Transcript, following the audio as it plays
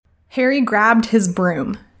Harry grabbed his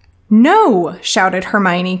broom. "No!" shouted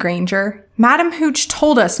Hermione Granger. "Madam Hooch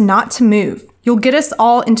told us not to move. You'll get us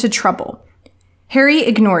all into trouble." Harry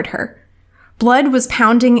ignored her. Blood was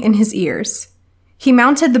pounding in his ears. He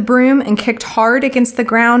mounted the broom and kicked hard against the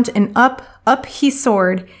ground, and up he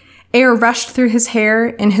soared. Air rushed through his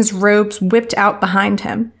hair, and his robes whipped out behind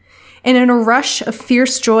him. And in a rush of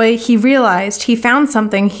fierce joy, he realized he found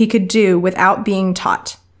something he could do without being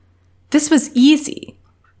taught. This was easy.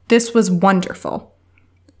 This was wonderful.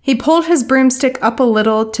 He pulled his broomstick up a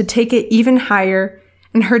little to take it even higher,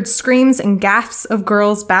 and heard screams and gasps of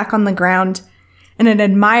girls back on the ground, and an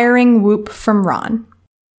admiring whoop from Ron.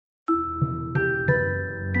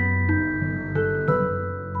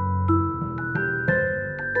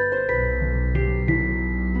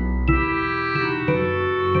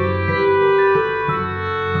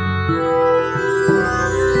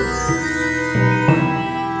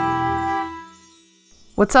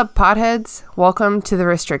 What's up, potheads? Welcome to the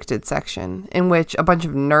restricted section, in which a bunch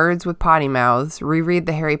of nerds with potty mouths reread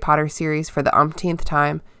the Harry Potter series for the umpteenth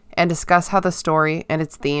time and discuss how the story and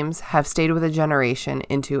its themes have stayed with a generation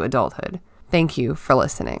into adulthood. Thank you for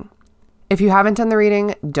listening. If you haven't done the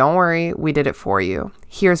reading, don't worry, we did it for you.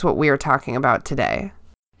 Here's what we are talking about today.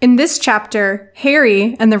 In this chapter,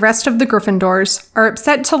 Harry and the rest of the Gryffindors are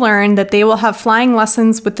upset to learn that they will have flying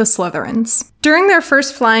lessons with the Slytherins. During their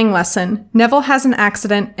first flying lesson, Neville has an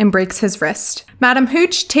accident and breaks his wrist. Madam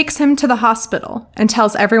Hooch takes him to the hospital and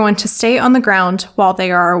tells everyone to stay on the ground while they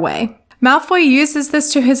are away. Malfoy uses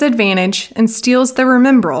this to his advantage and steals the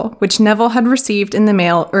Remembrall, which Neville had received in the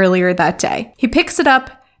mail earlier that day. He picks it up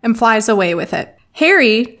and flies away with it.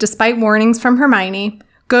 Harry, despite warnings from Hermione,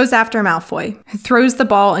 goes after Malfoy, who throws the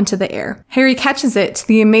ball into the air. Harry catches it to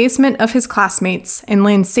the amazement of his classmates and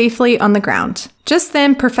lands safely on the ground. Just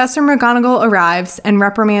then, Professor McGonagall arrives and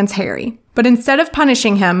reprimands Harry. But instead of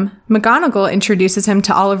punishing him, McGonagall introduces him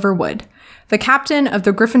to Oliver Wood, the captain of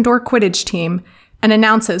the Gryffindor Quidditch team, and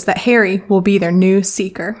announces that Harry will be their new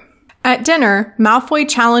Seeker. At dinner, Malfoy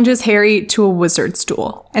challenges Harry to a wizard's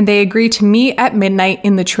duel, and they agree to meet at midnight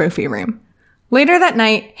in the trophy room. Later that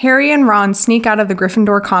night, Harry and Ron sneak out of the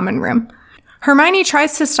Gryffindor common room. Hermione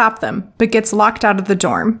tries to stop them, but gets locked out of the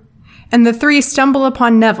dorm. And the three stumble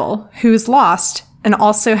upon Neville, who's lost and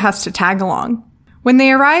also has to tag along. When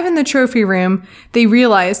they arrive in the trophy room, they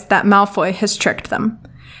realize that Malfoy has tricked them.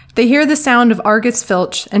 They hear the sound of Argus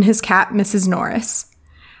Filch and his cat, Mrs. Norris.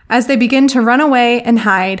 As they begin to run away and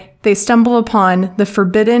hide, they stumble upon the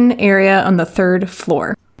forbidden area on the 3rd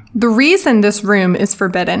floor. The reason this room is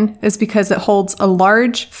forbidden is because it holds a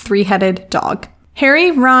large, 3-headed dog.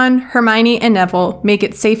 Harry, Ron, Hermione, and Neville make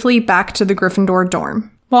it safely back to the Gryffindor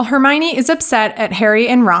dorm. While Hermione is upset at Harry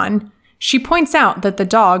and Ron, she points out that the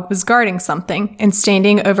dog was guarding something and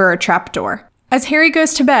standing over a trapdoor. As Harry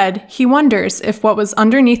goes to bed, he wonders if what was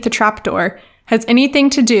underneath the trapdoor has anything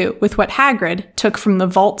to do with what Hagrid took from the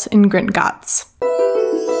vault in Gringotts.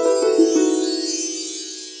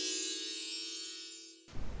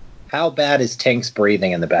 How bad is Tank's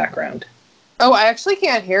breathing in the background? Oh, I actually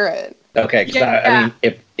can't hear it. Okay, because I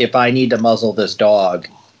mean, if I need to muzzle this dog,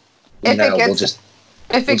 if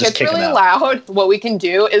it gets really loud, what we can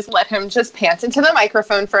do is let him just pant into the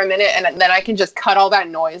microphone for a minute, and then I can just cut all that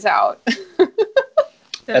noise out.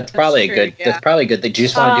 That's probably good. Yeah. That's probably good. Do you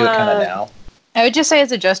just want to do it kind of now? I would just say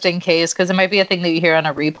it's a just in case, because it might be a thing that you hear on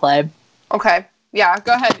a replay. Okay. Yeah,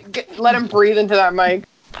 go ahead. Let him breathe into that mic.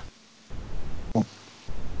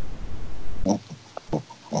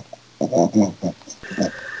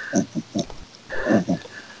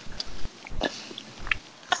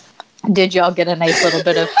 Did y'all get a nice little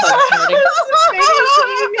bit of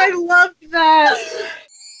I loved that.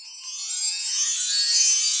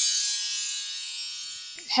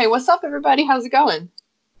 Hey, what's up, everybody? How's it going?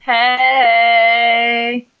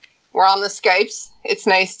 Hey. We're on the Skypes. It's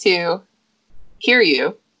nice to hear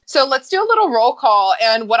you. So let's do a little roll call.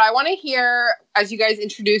 And what I want to hear as you guys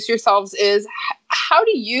introduce yourselves is, how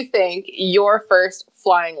do you think your first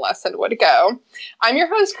flying lesson would go? I'm your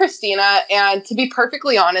host, Christina. And to be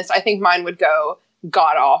perfectly honest, I think mine would go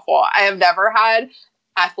god awful. I have never had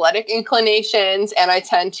athletic inclinations, and I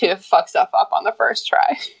tend to fuck stuff up on the first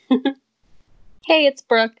try. Hey, it's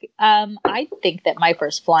Brooke. I think that my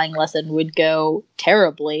first flying lesson would go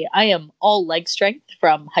terribly. I am all leg strength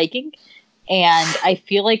from hiking. And I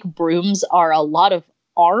feel like brooms are a lot of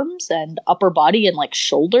arms and upper body and like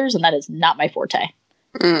shoulders, and that is not my forte.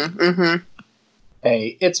 Mm-hmm.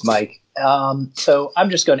 Hey, it's Mike. So I'm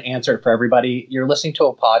just going to answer it for everybody. You're listening to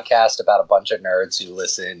a podcast about a bunch of nerds who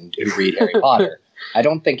read Harry Potter. I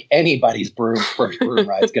don't think anybody's first broom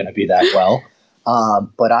ride is going to be that well.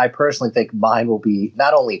 But I personally think mine will be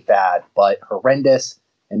not only bad, but horrendous,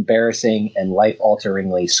 embarrassing, and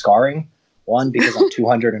life-alteringly scarring. One, because I'm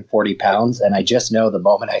 240 pounds, and I just know the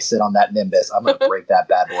moment I sit on that Nimbus, I'm going to break that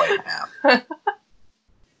bad boy in half.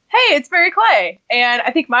 Hey, it's Mary Clay. And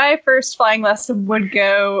I think my first flying lesson would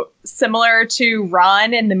go similar to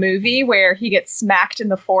Ron in the movie where he gets smacked in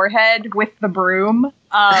the forehead with the broom,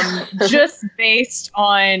 just based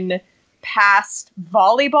on past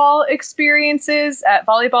volleyball experiences at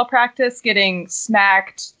volleyball practice, getting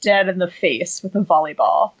smacked dead in the face with a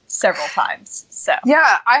volleyball several times. So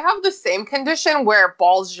Yeah, I have the same condition where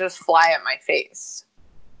balls just fly at my face.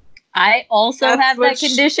 I also That's have what that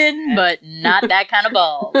condition, but not that kind of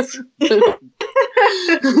balls.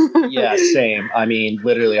 Yeah, same. I mean,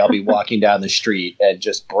 literally, I'll be walking down the street and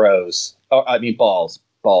just balls.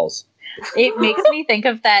 It makes me think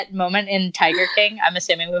of that moment in Tiger King. I'm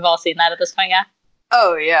assuming we've all seen that at this point, yeah?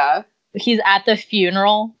 Oh, yeah. He's at the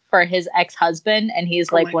funeral for his ex-husband, and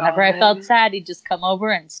he's like, whenever I felt sad, he'd just come over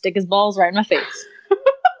and stick his balls right in my face.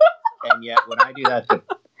 And yet, when I do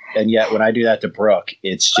that to Brooke,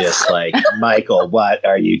 it's just like, Michael, what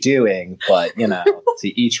are you doing? But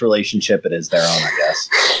to each relationship, it is their own, I guess.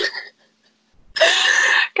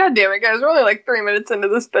 God damn it, guys. We're only like 3 minutes into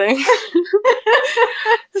this thing.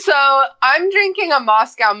 So I'm drinking a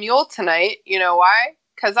Moscow Mule tonight. You know why?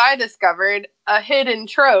 Because I discovered a hidden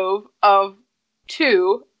trove of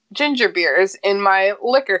 2 ginger beers in my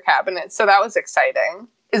liquor cabinet. So that was exciting.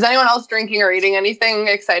 Is anyone else drinking or eating anything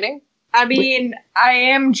exciting? I mean, I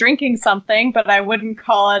am drinking something, but I wouldn't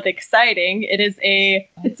call it exciting.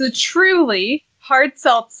 It's a truly hard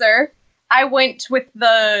seltzer. I went with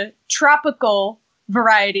the tropical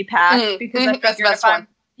variety pack because I that's the figured best one.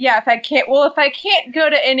 if I can't go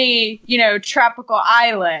to any, tropical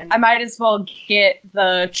island, I might as well get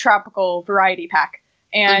the tropical variety pack.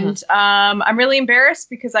 And I'm really embarrassed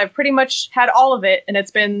because I've pretty much had all of it, and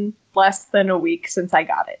it's been less than a week since I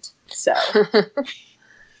got it. So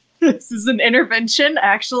this is an intervention,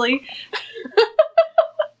 actually.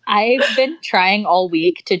 I've been trying all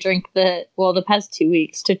week to drink the past 2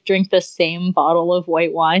 weeks, to drink the same bottle of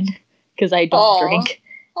white wine because I don't drink.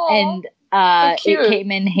 And it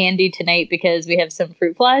came in handy tonight because we have some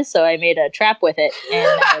fruit flies, so I made a trap with it, and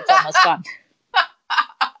now it's almost gone.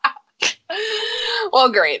 Well,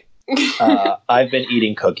 great. I've been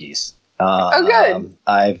eating cookies. Good.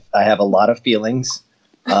 I have a lot of feelings,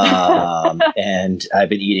 and I've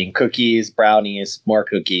been eating cookies, brownies, more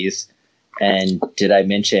cookies, and did I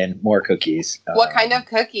mention more cookies? What kind of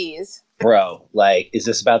cookies? Bro, is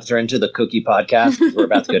this about to turn into the cookie podcast? 'Cause we're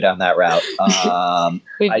about to go down that route.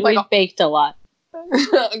 We've baked a lot.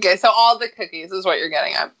 Okay, so all the cookies is what you're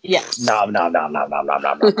getting at. Yes. Nom.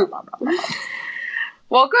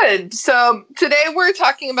 Well, good. So today we're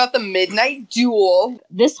talking about the Midnight Duel.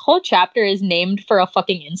 This whole chapter is named for a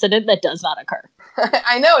fucking incident that does not occur.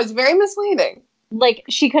 I know, it's very misleading. Like,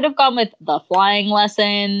 she could have gone with the flying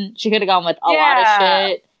lesson. She could have gone with a lot of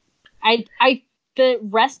shit. The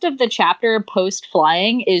rest of the chapter post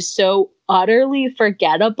flying is so utterly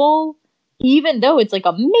forgettable, even though it's like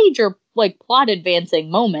a major plot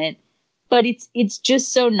advancing moment. But it's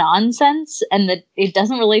just so nonsense, and that it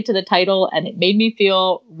doesn't relate to the title, and it made me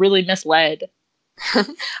feel really misled.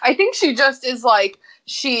 I think she just is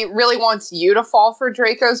she really wants you to fall for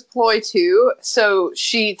Draco's ploy too. So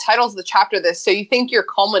she titles the chapter this, so you think you're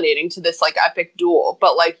culminating to this epic duel,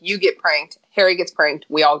 but you get pranked, Harry gets pranked,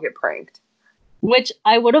 we all get pranked. Which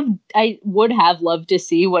I would have loved to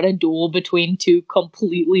see what a duel between 2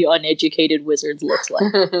 completely uneducated wizards looks like.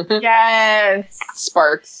 Yes.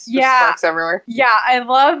 Sparks. Yeah. Sparks everywhere. Yeah, I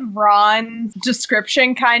love Ron's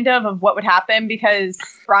description kind of what would happen, because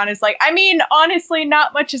Ron is like, I mean, honestly,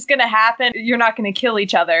 not much is going to happen. You're not going to kill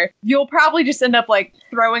each other. You'll probably just end up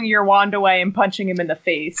throwing your wand away and punching him in the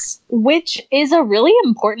face. Which is a really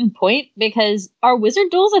important point, because are wizard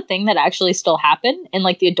duels a thing that actually still happen in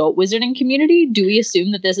the adult wizarding community? Do we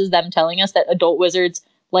assume that this is them telling us that adult wizards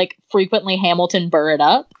frequently Hamilton Burr it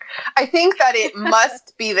up? I think that it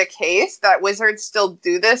must be the case that wizards still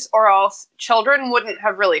do this, or else children wouldn't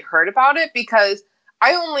have really heard about it, because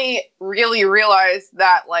I only really realized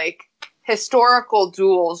that historical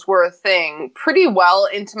duels were a thing pretty well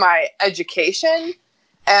into my education.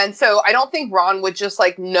 And so I don't think Ron would just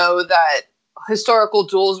know that historical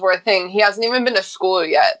duels were a thing. He hasn't even been to school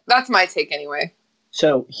yet. That's my take anyway.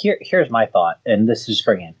 So here's my thought, and this is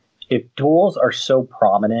bringing. If duels are so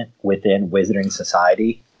prominent within wizarding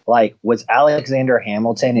society, was Alexander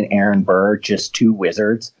Hamilton and Aaron Burr just 2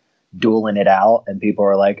 wizards dueling it out, and people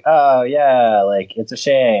were like, oh yeah, it's a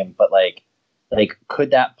shame, but Like,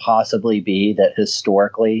 could that possibly be that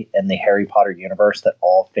historically in the Harry Potter universe that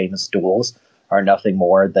all famous duels are nothing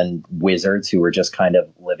more than wizards who were just kind of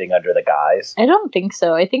living under the guise? I don't think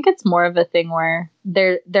so. I think it's more of a thing where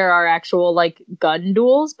there are actual like gun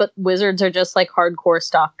duels, but wizards are just like hardcore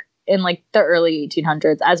stock in like the early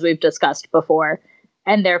 1800s, as we've discussed before,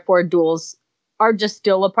 and therefore duels are just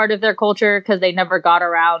still a part of their culture because they never got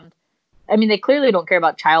around. I mean, they clearly don't care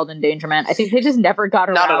about child endangerment. I think they just never got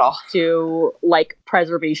Not at around all. to like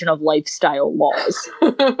preservation of lifestyle laws. All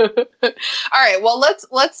right, well,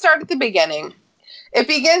 let's start at the beginning. It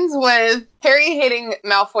begins with Harry hating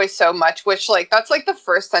Malfoy so much, which, like, that's, like, the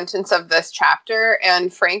first sentence of this chapter.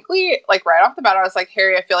 And frankly, like, right off the bat, I was like,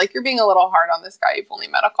 Harry, I feel like you're being a little hard on this guy you've only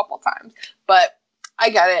met a couple times. But I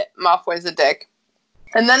get it. Malfoy's a dick.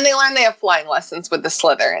 And then they learn they have flying lessons with the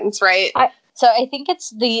Slytherins, right? So I think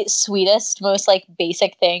it's the sweetest, most, like,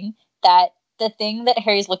 basic thing that the thing that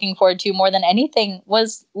Harry's looking forward to more than anything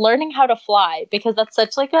was learning how to fly, because that's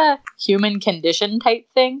such, like, a human condition type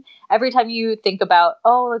thing. Every time you think about,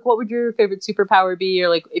 oh, like, what would your favorite superpower be? Or,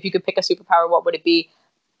 like, if you could pick a superpower, what would it be?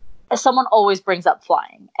 Someone always brings up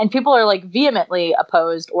flying. And people are, like, vehemently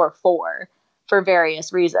opposed or for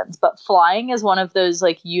various reasons. But flying is one of those,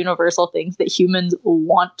 like, universal things that humans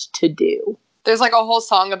want to do. There's, like, a whole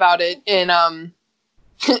song about it in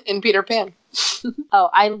in Peter Pan. Oh,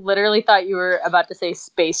 I literally thought you were about to say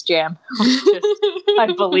Space Jam.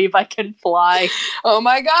 I believe I can fly. Oh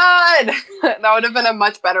my god! That would have been a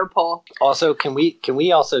much better pull. Also, can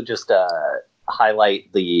we also just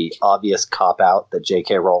highlight the obvious cop-out that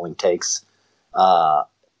J.K. Rowling takes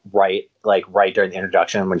right during the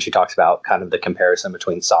introduction when she talks about kind of the comparison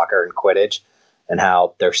between soccer and Quidditch and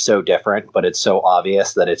how they're so different, but it's so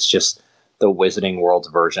obvious that it's just the Wizarding World's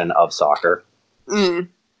version of soccer. Mm.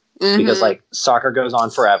 Mm-hmm. Because, like, soccer goes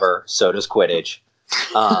on forever, so does Quidditch.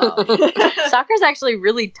 Soccer's actually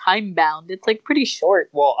really time-bound. It's, like, pretty short.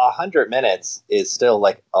 Well, 100 minutes is still,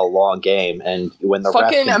 like, a long game, and when the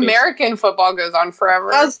fucking American football goes on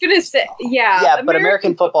forever. I was gonna say, yeah, but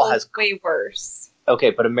American football has way worse.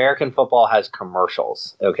 Okay, but American football has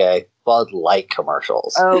commercials, okay? Bud Light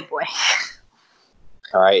commercials. Oh, boy.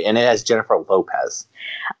 All right, and it has Jennifer Lopez.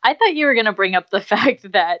 I thought you were going to bring up the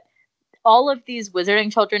fact that all of these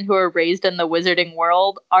wizarding children who are raised in the wizarding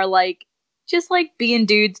world are like, just like being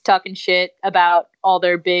dudes talking shit about all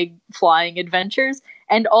their big flying adventures.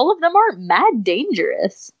 And all of them are mad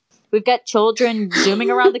dangerous. We've got children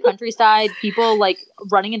zooming around the countryside, people like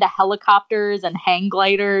running into helicopters and hang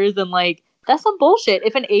gliders. And like, that's some bullshit.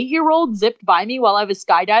 If an 8-year-old zipped by me while I was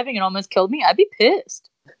skydiving and almost killed me, I'd be pissed.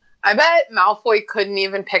 I bet Malfoy couldn't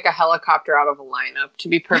even pick a helicopter out of a lineup, to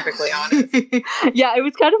be perfectly honest. Yeah, it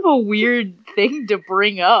was kind of a weird thing to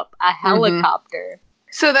bring up, a helicopter.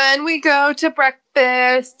 So then we go to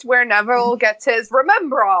breakfast where Neville gets his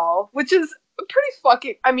Remember All, which is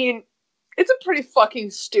it's a pretty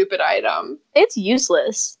fucking stupid item. It's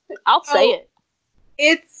useless. I'll say it.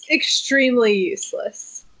 It's extremely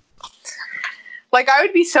useless. Like, I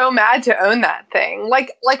would be so mad to own that thing.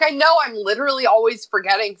 Like I know I'm literally always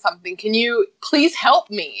forgetting something. Can you please help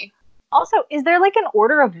me? Also, is there like an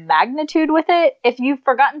order of magnitude with it? If you've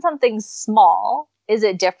forgotten something small, is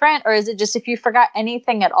it different? Or is it just if you forgot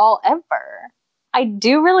anything at all ever? I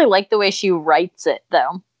do really like the way she writes it,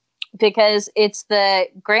 though. Because it's the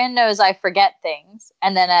grand nose I forget things,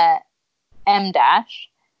 and then a M dash.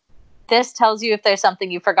 This tells you if there's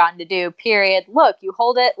something you've forgotten to do, period. Look, you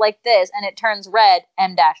hold it like this, and it turns red,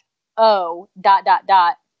 M dash, O, ...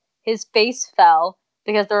 His face fell,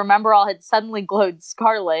 because the Remember All had suddenly glowed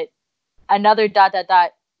scarlet. Another ...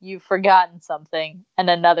 You've forgotten something, and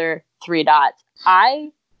another 3 dots.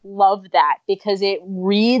 I love that, because it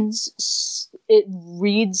reads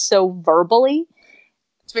so verbally.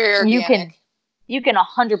 It's very organic. You can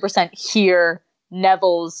 100% hear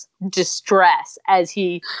Neville's distress as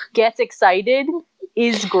he gets excited,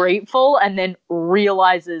 is grateful, and then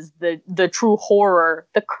realizes the true horror,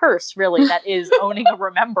 the curse, really, that is owning a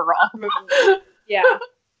Remember All. Yeah.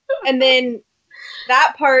 And then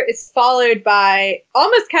that part is followed by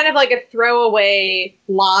almost kind of like a throwaway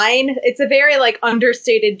line. It's a very, like,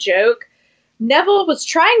 understated joke. Neville was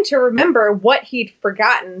trying to remember what he'd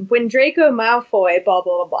forgotten when Draco Malfoy, blah,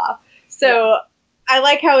 blah, blah, blah. So... Yeah. I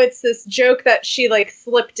like how it's this joke that she, like,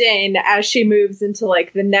 slipped in as she moves into,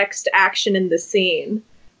 like, the next action in the scene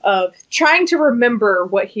of trying to remember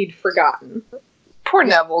what he'd forgotten. Poor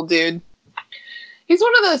Neville, dude. He's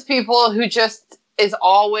one of those people who just is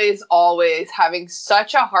always having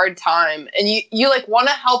such a hard time. And you like, want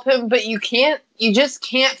to help him, but you just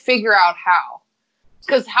can't figure out how.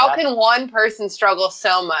 Because how can one person struggle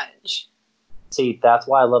so much? See, that's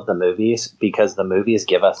why I love the movies, because the movies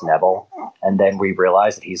give us Neville, and then we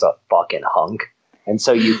realize that he's a fucking hunk. And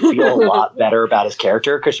so you feel a lot better about his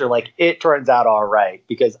character, because you're like, it turns out all right,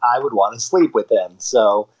 because I would want to sleep with him.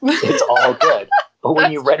 So it's all good. But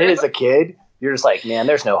when you read it as a kid, you're just like, man,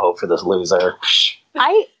 there's no hope for this loser.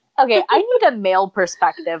 I need a male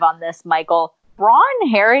perspective on this, Michael. Ron,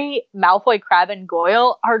 Harry, Malfoy, Crabbe, and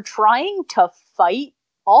Goyle are trying to fight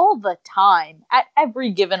all the time at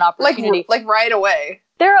every given opportunity. Like right away.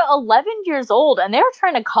 They're 11 years old and they're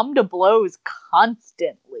trying to come to blows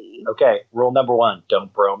constantly. Okay, rule number 1,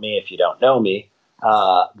 don't bro me if you don't know me.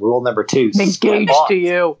 Rule number 2, Engaged to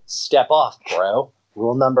you. Step off, bro.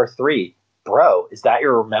 Rule number 3, bro, is that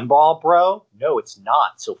your remember all, bro? No, it's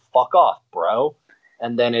not, so fuck off, bro.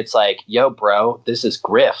 And then it's like, yo, bro, this is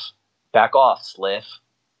Griff. Back off, Sliff.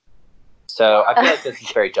 So I feel like this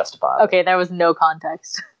is very justified. Okay, there was no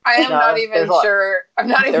context. I am not even sure. I'm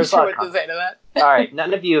not even sure what to say to that. All right,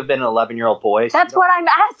 none of you have been an 11-year-old boy. So That's what I'm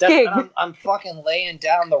asking. I'm fucking laying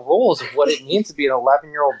down the rules of what it means to be an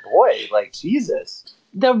 11-year-old boy. Like, Jesus.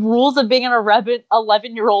 The rules of being an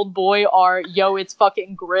 11-year-old boy are, yo, it's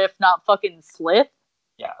fucking Griff, not fucking Sliff.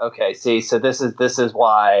 Yeah, okay. See, so this is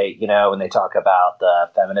why, when they talk about the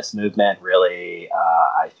feminist movement, really,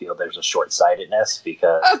 I feel there's a short-sightedness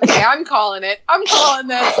because... Okay, I'm calling it. I'm calling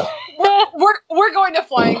this. We're going to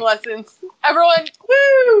flying lessons. Everyone,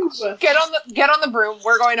 woo! Get on the broom.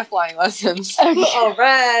 We're going to flying lessons.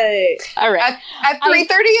 Okay. All right. At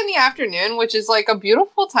 3:30 in the afternoon, which is like a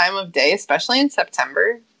beautiful time of day, especially in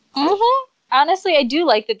September. Mm-hmm. Honestly, I do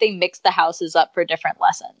like that they mix the houses up for different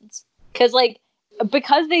lessons.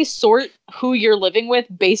 Because they sort who you're living with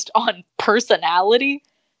based on personality,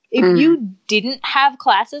 if you didn't have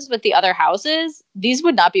classes with the other houses, these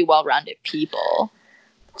would not be well-rounded people.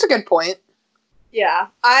 That's a good point. Yeah.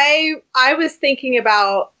 I was thinking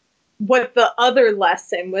about what the other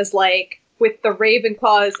lesson was like with the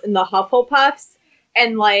Ravenclaws and the Hufflepuffs,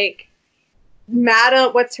 and like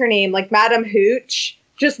Madam, what's her name? Like Madam Hooch,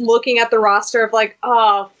 just looking at the roster of like,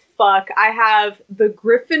 oh, fuck, I have the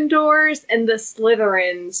Gryffindors and the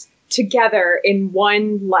Slytherins together in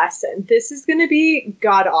one lesson. This is going to be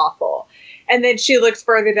god-awful. And then she looks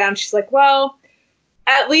further down. She's like, well,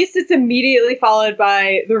 at least it's immediately followed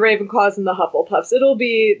by the Ravenclaws and the Hufflepuffs.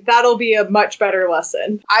 That'll be a much better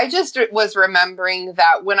lesson. I just was remembering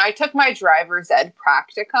that when I took my driver's ed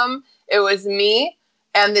practicum, it was me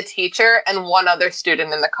and the teacher and one other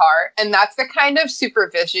student in the car. And that's the kind of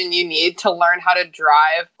supervision you need to learn how to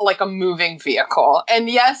drive like a moving vehicle. And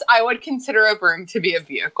yes, I would consider a broom to be a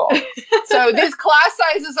vehicle. So these class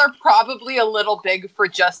sizes are probably a little big for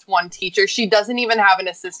just one teacher. She doesn't even have an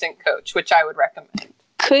assistant coach, which I would recommend.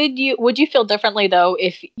 Would you feel differently though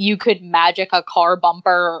if you could magic a car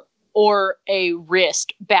bumper or a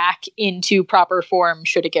wrist back into proper form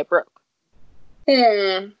should it get broke?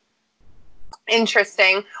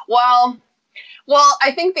 Interesting. Well,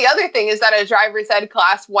 I think the other thing is that a driver's ed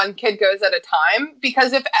class, one kid goes at a time,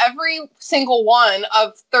 because if every single one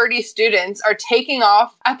of 30 students are taking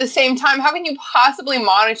off at the same time, how can you possibly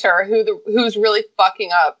monitor who's really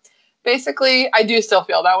fucking up? Basically, I do still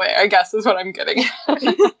feel that way, I guess is what I'm getting.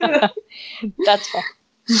 That's fair.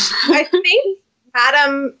 I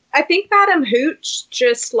think Madam Hooch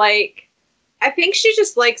just she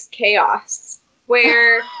just likes chaos,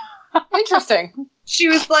 where Interesting. she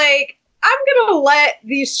was like, I'm gonna let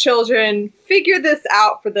these children figure this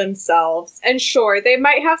out for themselves. And sure, they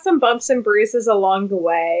might have some bumps and bruises along the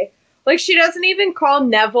way. Like, she doesn't even call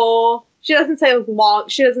Neville. She doesn't say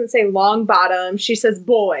long bottom. She says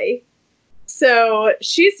boy. So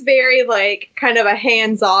she's very like kind of a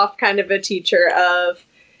hands-off kind of a teacher of,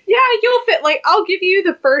 yeah, you'll fit, like, I'll give you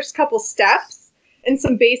the first couple steps and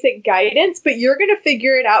some basic guidance, but you're gonna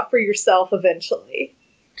figure it out for yourself eventually.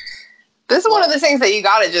 This is one of the things that you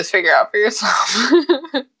gotta just figure out for yourself,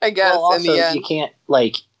 I guess, well, also, in the end. You can't,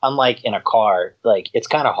 like, unlike in a car, like, it's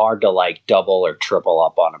kind of hard to, like, double or triple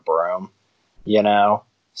up on a broom,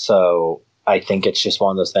 So I think it's just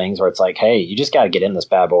one of those things where it's like, hey, you just gotta get in this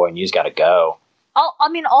bad boy and you just gotta go.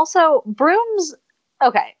 Also, brooms...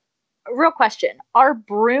 Okay, real question. Are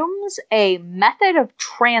brooms a method of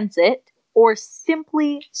transit or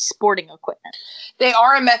simply sporting equipment? They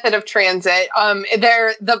are a method of transit.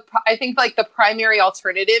 They're I think like the primary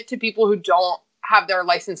alternative to people who don't have their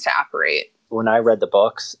license to operate. When I read the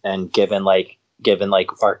books and given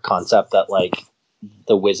our concept that like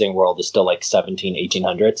the Wizarding world is still like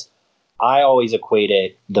 1800s, I always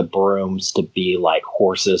equated the brooms to be like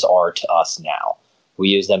horses are to us now. We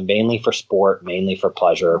use them mainly for sport, mainly for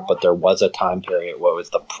pleasure, but there was a time period where it was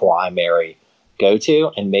the primary go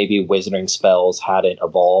to, and maybe wizarding spells hadn't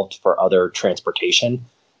evolved for other transportation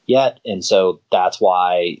yet, and so that's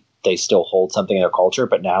why they still hold something in their culture,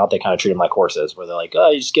 but now they kind of treat them like horses, where they're like, oh,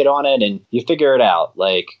 you just get on it and you figure it out.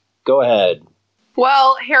 Like, go ahead.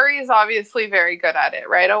 Well, Harry is obviously very good at it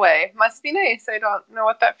right away. Must be nice. I don't know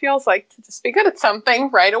what that feels like to just be good at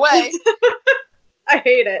something right away. I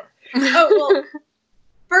hate it. Oh, well,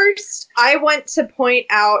 first, I want to point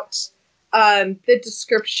out the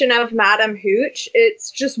description of Madame Hooch.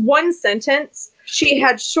 It's just one sentence. She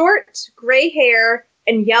had short, gray hair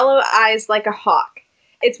and yellow eyes like a hawk.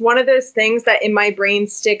 It's one of those things that in my brain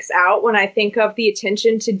sticks out when I think of the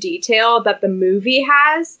attention to detail that the movie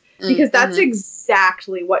has, because that's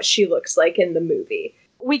exactly what she looks like in the movie.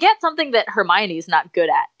 We get something that Hermione's not good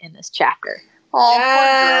at in this chapter.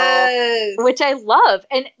 Oh, Yes. Which I love.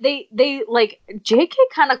 And they like, JK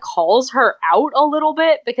kind of calls her out a little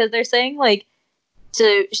bit because they're saying, like,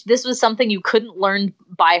 so this was something you couldn't learn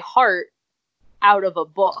by heart out of a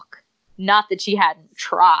book. Not that she hadn't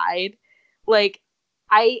tried. Like,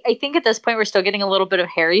 I think at this point we're still getting a little bit of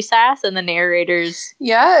Harry sass and the narrator's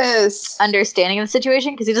understanding of the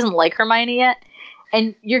situation because he doesn't like Hermione yet.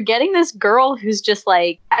 And you're getting this girl who's just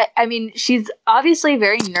like, I mean, she's obviously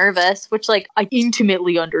very nervous, which, like, I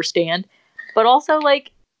intimately understand. But also,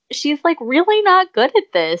 like, she's, like, really not good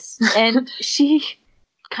at this. And she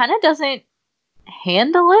kind of doesn't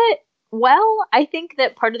handle it well. I think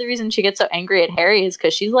that part of the reason she gets so angry at Harry is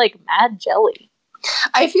because she's, like, mad jelly.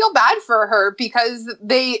 I feel bad for her because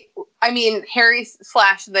Harry /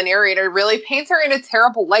 the narrator really paints her in a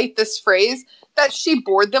terrible light. This phrase that she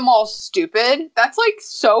bored them all stupid. That's, like,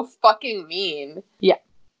 so fucking mean. Yeah.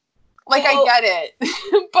 Like, I get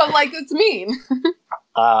it. But, like, it's mean.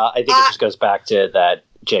 I think it just goes back to that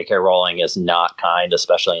J.K. Rowling is not kind,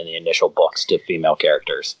 especially in the initial books, to female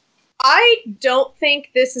characters. I don't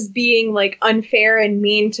think this is being, like, unfair and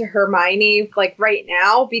mean to Hermione, like, right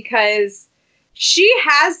now, because she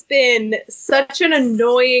has been such an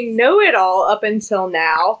annoying know-it-all up until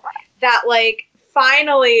now that, like,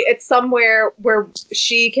 finally it's somewhere where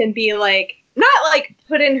she can be, like, not, like,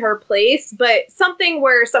 put in her place, but something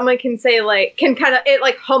where someone can say, like, can kind of, it,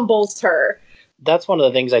 like, humbles her. That's one of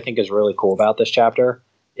the things I think is really cool about this chapter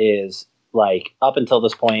is, like, up until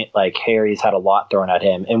this point, like, Harry's had a lot thrown at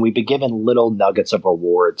him, and we've been given little nuggets of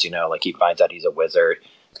rewards, you know, like, he finds out he's a wizard,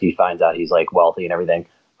 he finds out he's, like, wealthy and everything.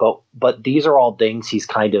 But these are all things he's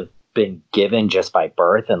kind of been given just by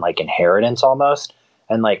birth and, like, inheritance almost.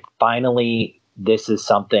 And, like, finally, this is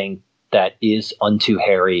something that is unto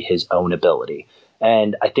Harry his own ability.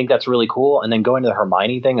 And I think that's really cool. And then going to the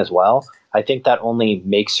Hermione thing as well, I think that only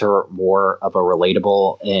makes her more of a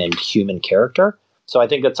relatable and human character. So I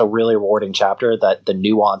think that's a really rewarding chapter that the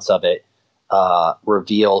nuance of it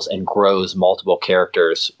reveals and grows multiple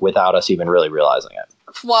characters without us even really realizing it.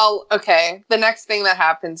 Well, okay. The next thing that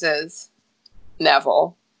happens is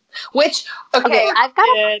Neville. Which, okay. I've got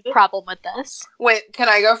a problem with this. Wait, can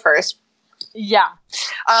I go first? Yeah.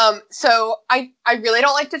 So I really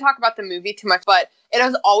don't like to talk about the movie too much, but it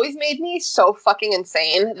has always made me so fucking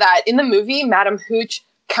insane that in the movie, Madame Hooch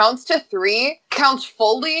counts to 3, counts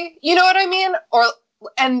fully, you know what I mean?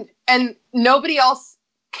 And nobody else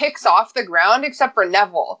kicks off the ground except for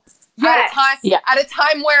Neville. Yes. At a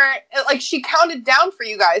time where, like, she counted down for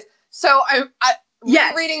you guys. So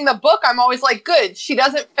reading the book, I'm always like, good, she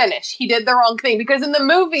doesn't finish. He did the wrong thing. Because in the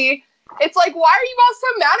movie, it's like, why are you all so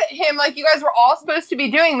mad at him? Like, you guys were all supposed to be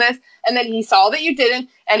doing this. And then he saw that you didn't,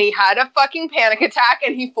 and he had a fucking panic attack,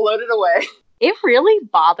 and he floated away. It really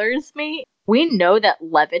bothers me. We know that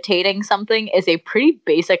levitating something is a pretty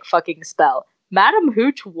basic fucking spell. Madame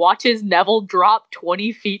Hooch watches Neville drop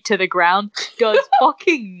 20 feet to the ground, does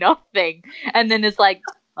fucking nothing, and then is like,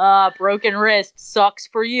 broken wrist, sucks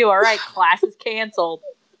for you. All right, class is canceled.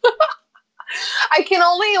 I can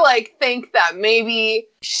only, like, think that maybe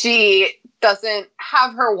she doesn't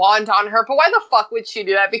have her wand on her, but why the fuck would she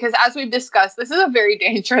do that? Because as we've discussed, this is a very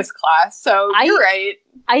dangerous class, so you're right.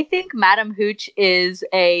 I think Madame Hooch is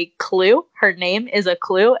a clue. Her name is a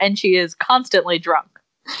clue, and she is constantly drunk.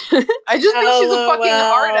 I just think she's a fucking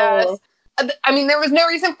hard ass. I mean, there was no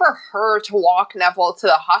reason for her to walk Neville to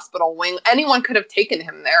the hospital wing. Anyone could have taken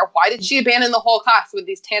him there. Why did she abandon the whole class with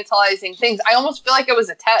these tantalizing things? I almost feel like it was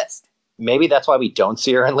a test. Maybe that's why we don't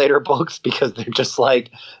see her in later books, because they're just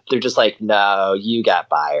like, no, you got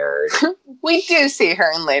fired. We do see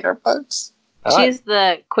her in later books. She's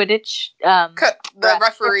the Quidditch the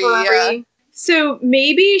referee. Yeah. So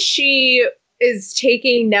maybe she is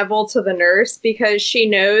taking Neville to the nurse because she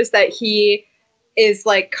knows that he is,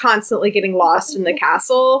 like, constantly getting lost in the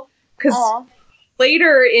castle. Because,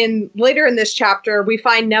 later in this chapter, we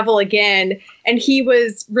find Neville again, and he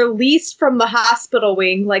was released from the hospital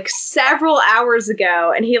wing like several hours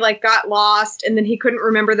ago, and he like got lost, and then he couldn't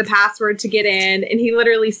remember the password to get in, and he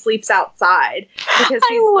literally sleeps outside because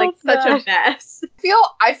he's like such a mess.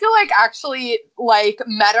 I feel like actually like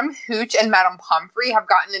Madame Hooch and Madame Pomfrey have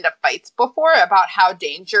gotten into fights before about how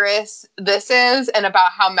dangerous this is and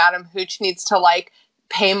about how Madame Hooch needs to like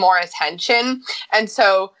pay more attention. And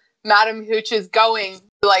so Madame Hooch is going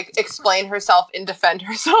to like explain herself and defend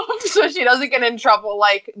herself so she doesn't get in trouble.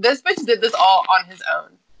 Like, this bitch did this all on his own.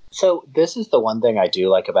 So this is the one thing I do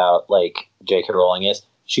like about like J.K. Rowling is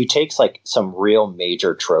she takes like some real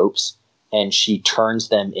major tropes and she turns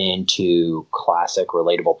them into classic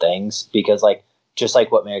relatable things, because like just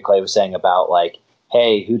like what Mary Clay was saying about like,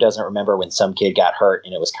 hey, who doesn't remember when some kid got hurt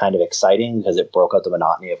and it was kind of exciting because it broke up the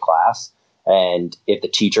monotony of class. And if the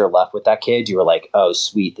teacher left with that kid, you were like, oh,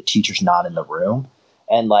 sweet, the teacher's not in the room.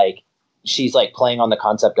 And like, she's like playing on the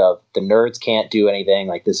concept of the nerds can't do anything.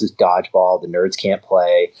 Like, this is dodgeball. The nerds can't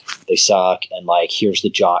play. They suck. And like, here's the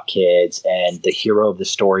jock kids. And the hero of the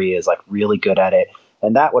story is like really good at it.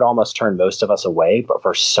 And that would almost turn most of us away. But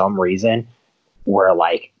for some reason, we're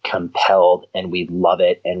like compelled and we love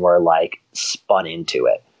it. And we're like spun into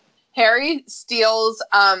it. Harry steals,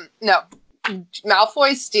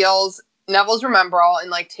 Malfoy steals Neville's Remembrall and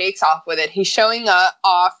like takes off with it. He's showing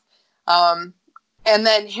off, and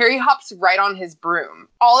then Harry hops right on his broom.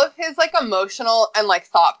 All of his like emotional and like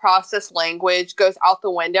thought process language goes out the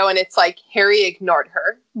window, and it's like Harry ignored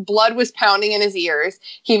her. Blood was pounding in his ears.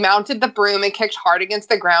 He mounted the broom and kicked hard against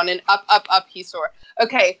the ground, and up he soared.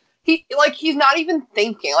 Okay, he's not even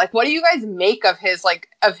thinking. Like, what do you guys make of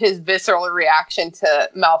his visceral reaction to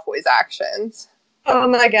Malfoy's actions? Oh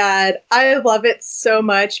my god, I love it so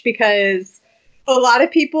much because a lot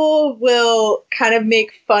of people will kind of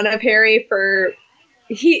make fun of Harry for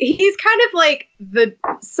he's kind of like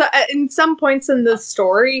in some points in the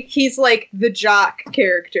story, he's like the jock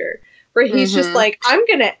character where he's just like, I'm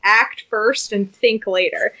gonna act first and think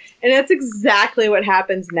later. And that's exactly what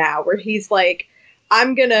happens now, where he's like,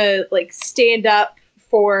 I'm gonna like stand up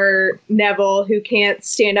for Neville, who can't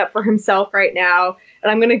stand up for himself right now,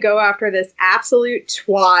 and I'm gonna go after this absolute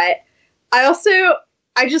twat. I also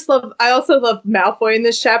love Malfoy in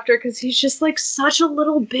this chapter because he's just like such a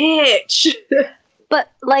little bitch.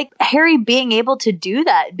 But like Harry being able to do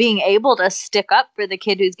that, being able to stick up for the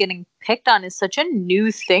kid who's getting picked on is such a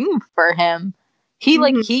new thing for him. He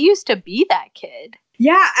used to be that kid.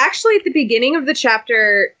 Yeah, actually, at the beginning of the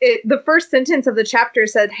chapter, the first sentence of the chapter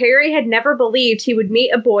said Harry had never believed he would meet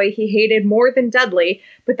a boy he hated more than Dudley,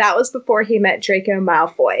 but that was before he met Draco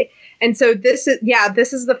Malfoy. And so this is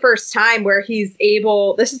the first time where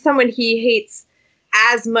this is someone he hates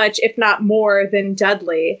as much, if not more, than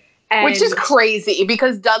Dudley. Which is crazy,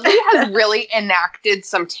 because Dudley has really enacted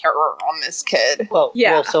some terror on this kid. Well,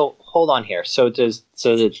 so hold on here.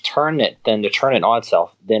 To turn it on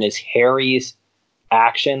itself, then is Harry's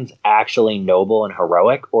actions actually noble and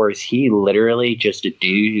heroic, or is he literally just a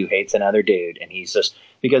dude who hates another dude? And he's just,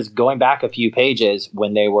 because going back a few pages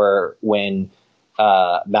when Malfoy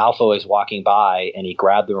was walking by and he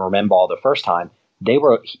grabbed the Rememball the first time,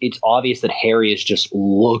 it's obvious that Harry is just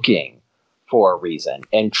looking for a reason.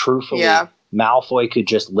 And truthfully, Malfoy could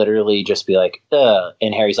just literally just be like, ugh.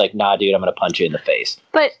 And Harry's like, nah, dude, I'm going to punch you in the face.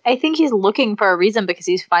 But I think he's looking for a reason because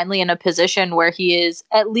he's finally in a position where he is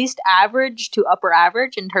at least average to upper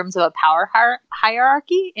average in terms of a power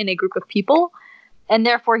hierarchy in a group of people. And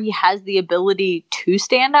therefore, he has the ability to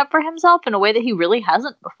stand up for himself in a way that he really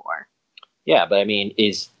hasn't before. Yeah, but I mean,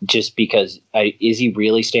 is he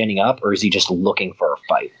really standing up, or is he just looking for a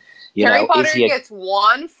fight? Harry Potter gets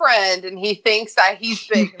one friend and he thinks that he's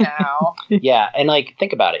big now. Yeah, and like,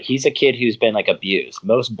 think about it. He's a kid who's been like abused.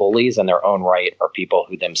 Most bullies in their own right are people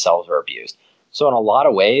who themselves are abused. So in a lot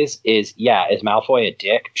of ways, is Malfoy a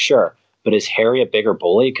dick? Sure. But is Harry a bigger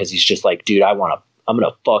bully? Because he's just like, dude, I'm going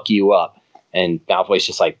to fuck you up. And Malfoy's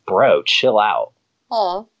just like, bro, chill out.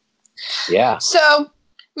 Aw. Yeah. So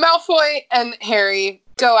Malfoy and Harry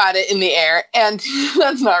go at it in the air, and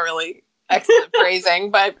that's not really excellent phrasing,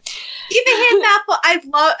 but even hand apple.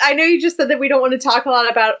 I know you just said that we don't want to talk a lot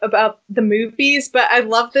about the movies, but I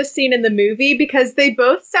love this scene in the movie because they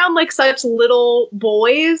both sound like such little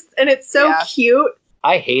boys, and it's so cute.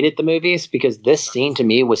 I hated the movies because this scene to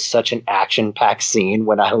me was such an action-packed scene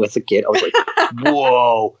when I was a kid. I was like,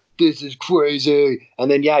 whoa, this is crazy. And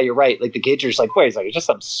then, yeah, you're right. Like, the kids are just like, wait, it's like just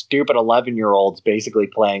some stupid 11-year-olds basically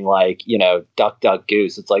playing like, Duck, Duck,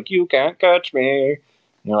 Goose. It's like, you can't catch me.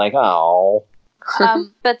 And you're like, oh.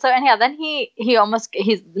 But so anyhow, then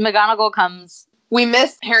McGonagall comes We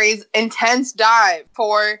miss Harry's intense dive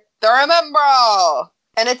for the Remembrall.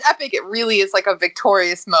 And it's epic. It really is like a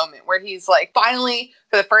victorious moment where he's like finally,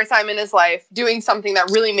 for the first time in his life, doing something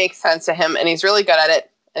that really makes sense to him. And he's really good at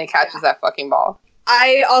it. And he catches that fucking ball.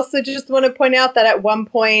 I also just want to point out that at one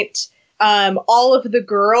point, all of the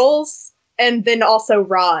girls and then also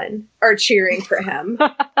Ron are cheering for him.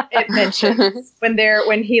 It mentions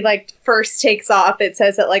when he like first takes off, it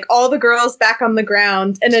says that like all the girls back on the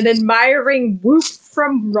ground and an admiring whoop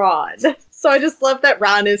from Ron. So I just love that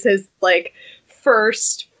Ron is his like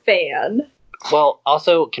first fan. Well,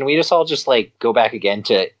 also, can we just all just like go back again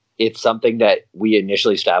to it's something that we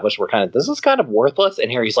initially established. We're kind of, this is kind of worthless.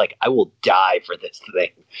 And Harry's like, I will die for this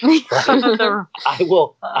thing. I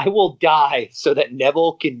will die so that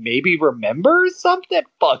Neville can maybe remember something.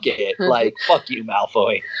 Fuck it. Like, fuck you,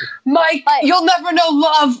 Malfoy. Mike, you'll never know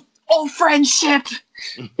love or friendship.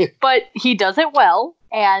 But he does it well.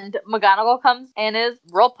 And McGonagall comes and is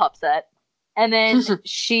real upset. And then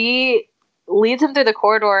she leads him through the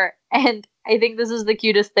corridor. And I think this is the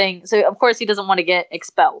cutest thing. So, of course, he doesn't want to get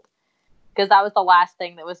expelled. Because that was the last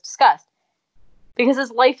thing that was discussed. Because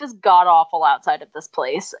his life is god-awful outside of this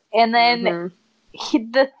place. And then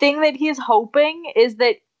the thing that he's hoping is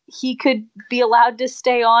that he could be allowed to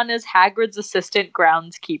stay on as Hagrid's assistant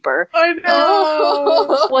groundskeeper. I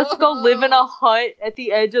know! Let's go live in a hut at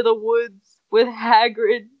the edge of the woods with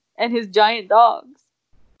Hagrid and his giant dogs.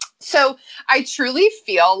 So, I truly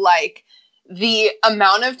feel like the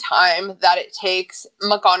amount of time that it takes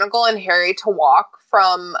McGonagall and Harry to walk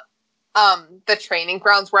from the training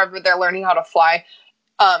grounds, wherever they're learning how to fly,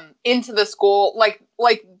 into the school, like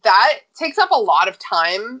that takes up a lot of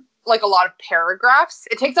time, like a lot of paragraphs.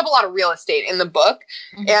 It takes up a lot of real estate in the book,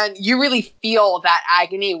 and you really feel that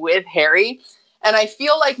agony with Harry. And I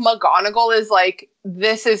feel like McGonagall is like,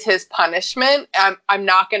 this is his punishment. I'm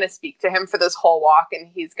not going to speak to him for this whole walk,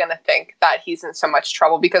 and he's going to think that he's in so much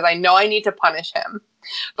trouble because I know I need to punish him.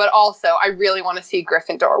 But also, I really want to see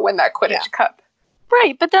Gryffindor win that Quidditch Cup.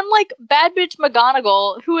 Right, but then, like, bad bitch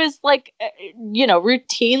McGonagall, who is, like,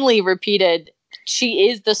 routinely repeated, she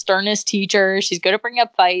is the sternest teacher, she's good at bringing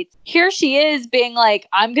up fights. Here she is being like,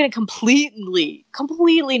 I'm going to completely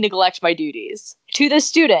neglect my duties to the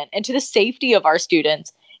student and to the safety of our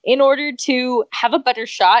students in order to have a better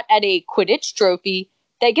shot at a Quidditch trophy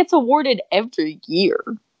that gets awarded every year.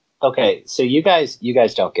 Okay, so you guys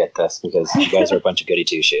don't get this because you guys are a bunch of goody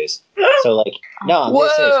two shoes. So like, no,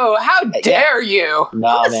 whoa, how dare you?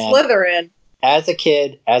 No, man. Slytherin. As a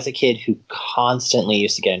kid who constantly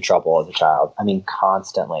used to get in trouble as a child. I mean,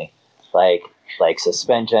 constantly, like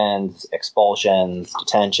suspensions, expulsions,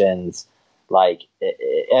 detentions. Like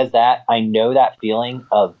as that, I know that feeling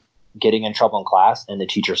of getting in trouble in class, and the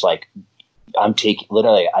teacher's like, I'm taking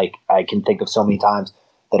literally. I can think of so many times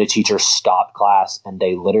that a teacher stopped class and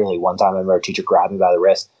they literally, one time I remember a teacher grabbed me by the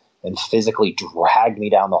wrist and physically dragged me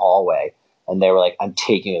down the hallway. And they were like, I'm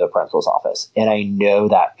taking you to the principal's office. And I know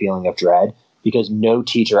that feeling of dread because no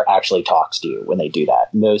teacher actually talks to you when they do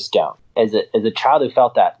that. Most don't. As a child who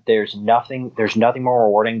felt that, there's nothing more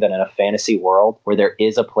rewarding than in a fantasy world where there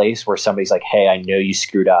is a place where somebody's like, hey, I know you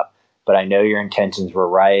screwed up, but I know your intentions were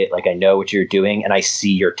right. Like, I know what you're doing and I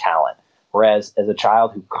see your talent. Whereas as a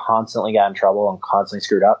child who constantly got in trouble and constantly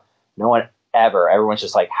screwed up, everyone's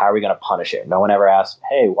just like, how are we going to punish it? No one ever asked,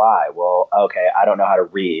 hey, why? Well, okay, I don't know how to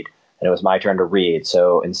read. And it was my turn to read.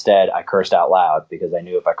 So instead I cursed out loud because I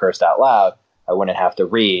knew if I cursed out loud, I wouldn't have to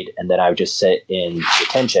read. And then I would just sit in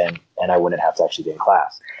detention and I wouldn't have to actually be in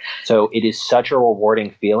class. So it is such a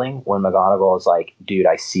rewarding feeling when McGonagall is like, dude,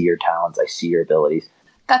 I see your talents. I see your abilities.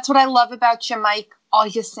 That's what I love about you, Mike. All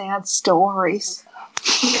your sad stories.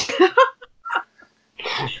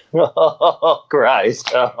 Oh,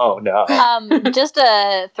 Christ. Oh, no. Just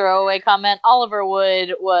a throwaway comment. Oliver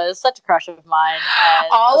Wood was such a crush of mine.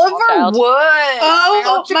 Oliver Wood!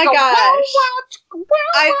 Oh, my gosh.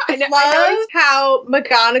 I love how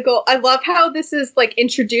McGonagall, I love how this is, like,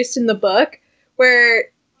 introduced in the book, where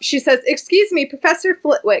she says, excuse me, Professor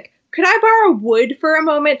Flitwick, could I borrow wood for a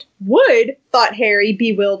moment? Wood, thought Harry,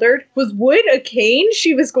 bewildered. Was wood a cane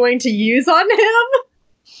she was going to use on him?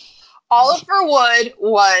 Oliver Wood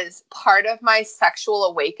was part of my sexual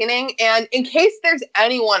awakening. And in case there's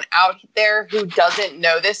anyone out there who doesn't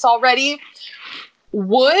know this already,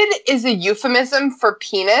 wood is a euphemism for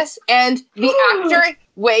penis. And the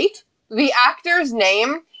actor's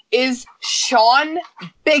name is Sean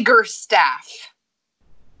Biggerstaff.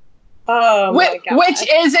 Oh, my God. Which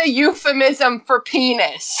is a euphemism for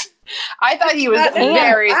penis. I thought he was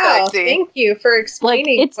very sexy. Thank you for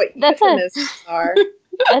explaining what euphemisms are.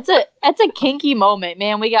 That's a kinky moment,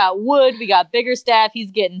 man. We got wood, we got Biggerstaff.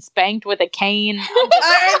 He's getting spanked with a cane.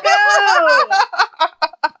 I know.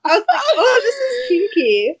 I was like, oh, this is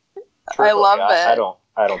kinky. I love it.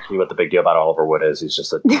 I don't see what the big deal about Oliver Wood is. He's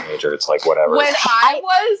just a teenager. It's like whatever. When I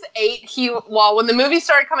was 8, when the movie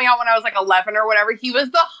started coming out when I was like 11 or whatever, he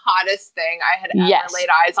was the hottest thing I had ever laid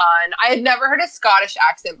eyes on. I had never heard a Scottish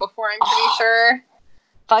accent before, I'm pretty sure.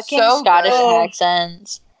 Fucking So Scottish good.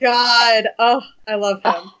 accents. God, oh, I love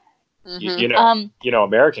him. Mhm. You know,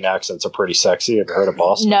 American accents are pretty sexy. Have you heard of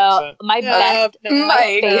Boston No, accent? my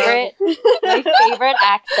favorite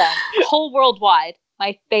accent, whole worldwide,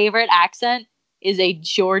 my favorite accent is a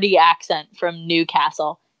Geordie accent from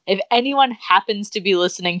Newcastle. If anyone happens to be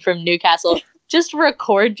listening from Newcastle, just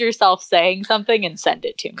record yourself saying something and send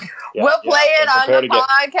it to me. Yeah, We'll play it on the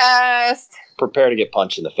podcast. Prepare to get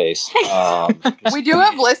punched in the face. We do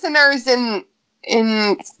have listeners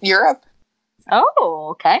in Europe. Oh,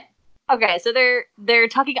 okay. Okay, so they're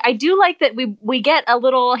talking. I do like that we get a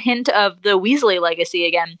little hint of the Weasley legacy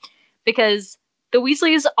again, because the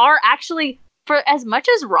Weasleys are actually, for as much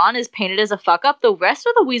as Ron is painted as a fuck up, the rest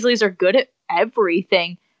of the Weasleys are good at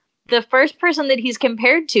everything. The first person that he's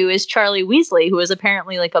compared to is Charlie Weasley, who is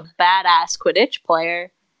apparently like a badass Quidditch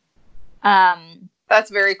player. That's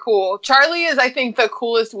very cool. Charlie is, I think, the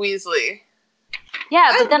coolest Weasley.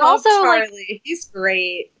 Yeah, but then also Charlie. He's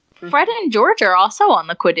great. Fred and George are also on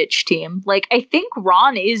the Quidditch team. Like, I think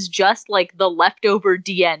Ron is just like the leftover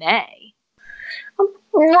DNA.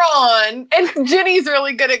 Ron and Ginny's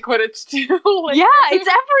really good at Quidditch too. Yeah, it's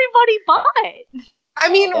everybody but. I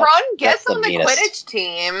mean, Ron gets that's on the the meanest. Quidditch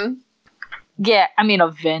team. Yeah, I mean,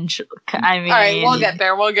 eventually. All right, we'll get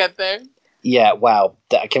there. Yeah, wow.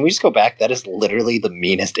 Can we just go back? That is literally the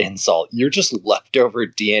meanest insult. You're just leftover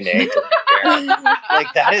DNA from your parents.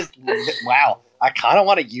 Like, that is, wow. I kind of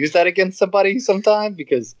want to use that against somebody sometime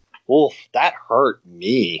because, oof, that hurt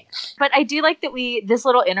me. But I do like that this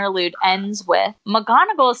little interlude ends with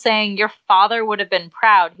McGonagall saying, "Your father would have been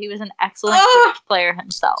proud. He was an excellent Quidditch player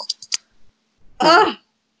himself."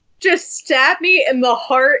 Just stab me in the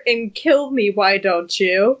heart and kill me, why don't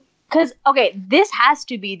you? Because, okay, this has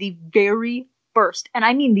to be the very first, and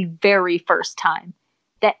I mean the very first time,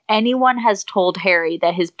 that anyone has told Harry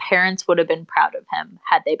that his parents would have been proud of him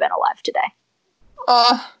had they been alive today.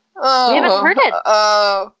 We haven't heard it.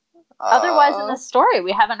 Otherwise, in the story,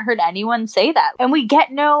 we haven't heard anyone say that, and we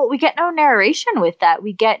get no narration with that.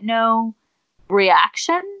 We get no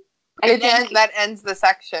reaction. That ends the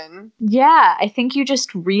section. Yeah, I think you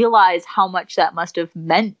just realize how much that must have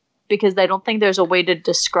meant, because I don't think there's a way to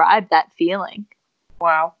describe that feeling.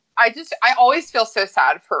 Wow. I always feel so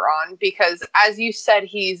sad for Ron because, as you said,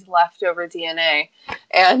 he's leftover DNA,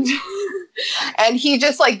 and and he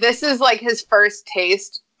just like, this is like his first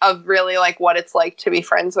taste of really like what it's like to be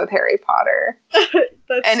friends with Harry Potter.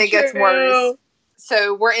 And it gets worse.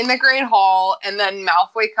 So we're in the Great Hall, and then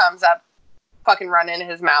Malfoy comes up, fucking running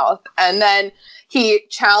his mouth, and then he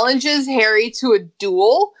challenges Harry to a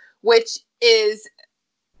duel, which is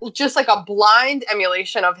just like a blind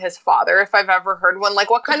emulation of his father, if I've ever heard one. Like,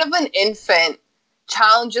 what kind of an infant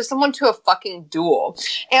challenges someone to a fucking duel?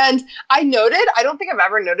 And I don't think I've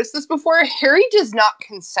ever noticed this before, Harry does not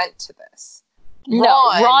consent to this.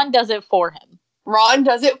 Ron does it for him. Ron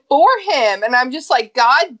does it for him, and I'm just like,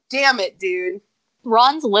 God damn it, dude.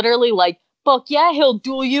 Ron's literally like, "Fuck yeah, he'll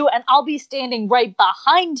duel you, and I'll be standing right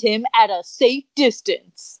behind him at a safe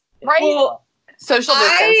distance." Right? Well, social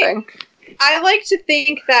distancing. I like to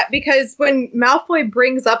think that because when Malfoy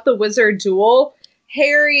brings up the wizard duel,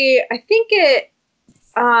 Harry, I think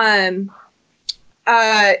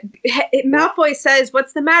Malfoy says,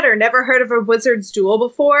 "What's the matter? Never heard of a wizard's duel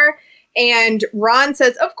before?" And Ron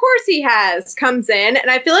says, "Of course he has," comes in.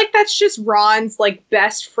 And I feel like that's just Ron's like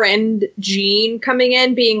best friend Jean coming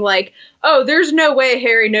in being like, "Oh, there's no way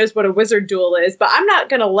Harry knows what a wizard duel is, but I'm not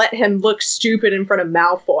going to let him look stupid in front of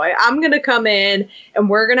Malfoy. I'm going to come in and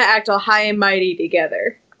we're going to act all high and mighty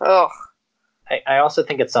together." Oh, I also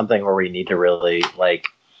think it's something where we need to really like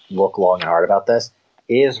look long and hard about this.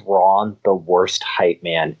 Is Ron the worst hype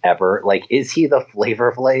man ever? Like, is he the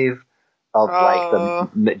Flavor Flav of like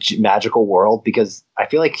the magical world? Because I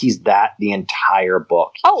feel like he's that the entire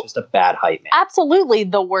book. He's just a bad hype man. Absolutely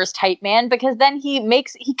the worst hype man, because then he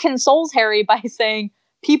consoles Harry by saying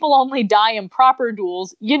people only die in proper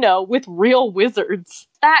duels, with real wizards.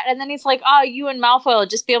 That, and then he's like, "Oh, you and Malfoy will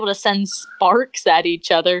just be able to send sparks at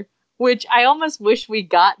each other," which I almost wish we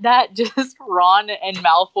got that, just Ron and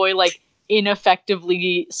Malfoy like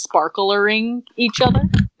ineffectively sparklering each other.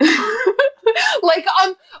 Like,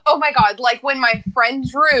 oh my God, like when my friend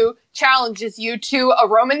Drew challenges you to a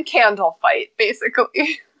Roman candle fight,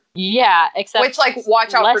 basically. Yeah, except which, like,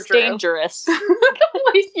 watch out less for Drew. dangerous.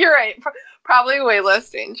 You're right. Probably way less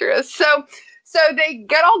dangerous. So they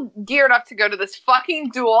get all geared up to go to this fucking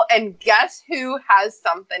duel, and guess who has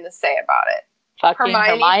something to say about it?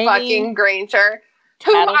 Hermione fucking Granger,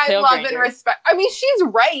 who I love and respect. I mean, she's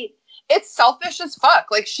right. It's selfish as fuck.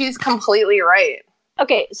 Like, she's completely right.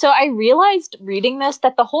 Okay, so I realized reading this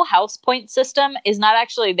that the whole house point system is not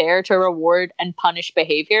actually there to reward and punish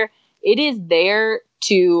behavior. It is there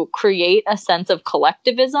to create a sense of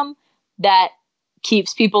collectivism that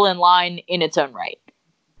keeps people in line in its own right.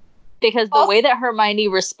 Because the way that Hermione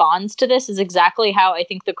responds to this is exactly how I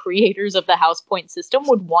think the creators of the house point system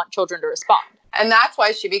would want children to respond. And that's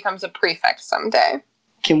why she becomes a prefect someday.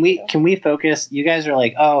 Can we focus? You guys are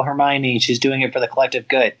like, oh, Hermione, she's doing it for the collective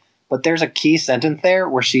good. But there's a key sentence there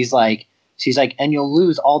where she's like, and you'll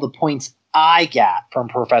lose all the points I got from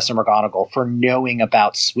Professor McGonagall for knowing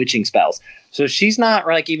about switching spells. So she's not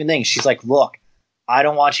like even thinking. She's like, look, I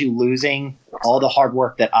don't want you losing all the hard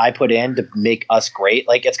work that I put in to make us great.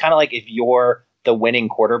 Like, it's kind of like if you're the winning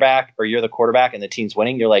quarterback or you're the quarterback and the team's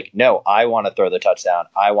winning, you're like, no, I want to throw the touchdown.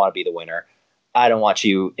 I want to be the winner. I don't want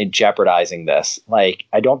you in jeopardizing this. Like,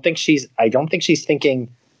 I don't think she's thinking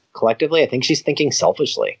collectively. I think she's thinking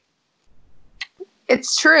selfishly.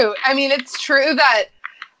 It's true. I mean, it's true that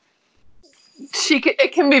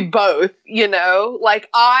it can be both, you know? Like,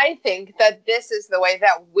 I think that this is the way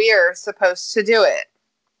that we're supposed to do it.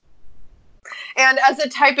 And as a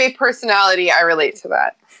type A personality, I relate to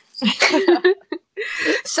that.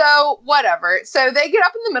 So, whatever. So they get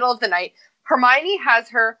up in the middle of the night. Hermione has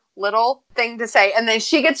her little thing to say, and then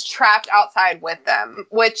she gets trapped outside with them,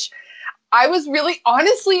 which I was really,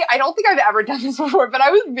 honestly, I don't think I've ever done this before, but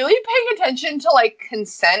I was really paying attention to, like,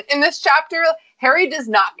 consent in this chapter. Harry does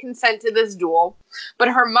not consent to this duel, but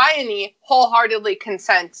Hermione wholeheartedly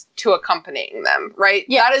consents to accompanying them, right?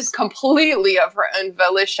 Yes. That is completely of her own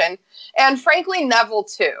volition. And frankly, Neville,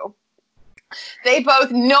 too.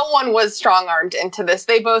 No one was strong-armed into this.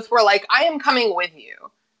 They both were like, I am coming with you.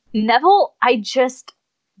 Neville,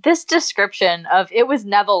 this description of it was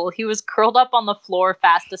Neville. He was curled up on the floor,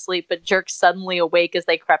 fast asleep, but jerked suddenly awake as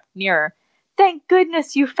they crept nearer. Thank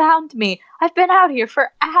goodness you found me. I've been out here for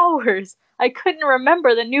hours. I couldn't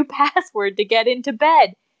remember the new password to get into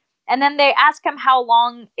bed. And then they ask him how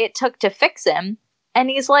long it took to fix him. And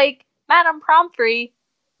he's like, Madame Pomfrey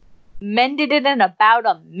mended it in about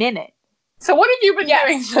a minute. So what have you been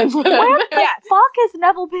doing since then? What the fuck has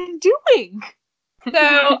Neville been doing?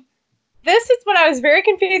 So this is when I was very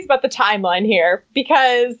confused about the timeline here,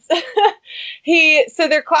 because so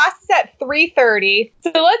their class is at 3:30.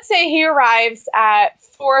 So let's say he arrives at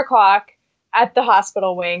 4:00 at the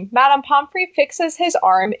hospital wing. Madame Pomfrey fixes his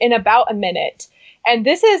arm in about a minute. And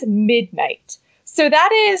this is midnight. So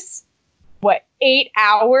that is, 8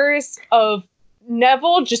 hours of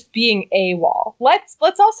Neville just being AWOL. Let's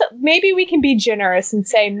also, maybe we can be generous and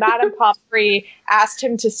say Madame Pomfrey asked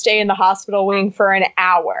him to stay in the hospital wing for an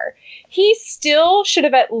hour. He still should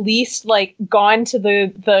have at least, gone to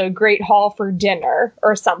the Great Hall for dinner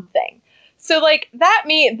or something. So,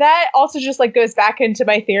 that also just, goes back into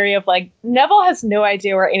my theory of, Neville has no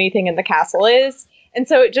idea where anything in the castle is. And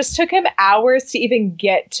so it just took him hours to even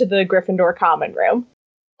get to the Gryffindor common room.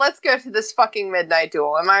 Let's go to this fucking midnight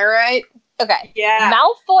duel. Am I right? Okay. Yeah.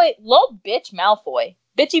 Malfoy, little bitch Malfoy.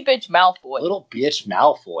 Bitchy bitch Malfoy. Little bitch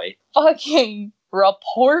Malfoy. Fucking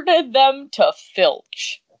reported them to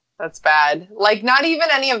Filch. That's bad. Not even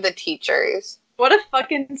any of the teachers. What a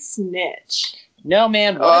fucking snitch. No,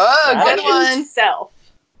 man. Good one.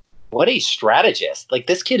 What a strategist.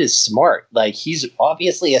 This kid is smart. He's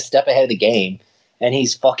obviously a step ahead of the game, and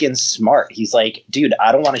he's fucking smart. He's like, dude,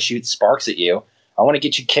 I don't want to shoot sparks at you. I want to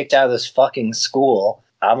get you kicked out of this fucking school.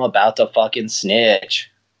 I'm about to fucking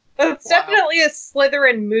snitch. It's definitely a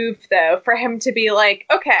Slytherin move, though, for him to be like,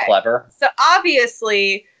 okay. Clever. So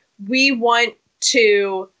obviously, we want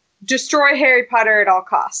to destroy Harry Potter at all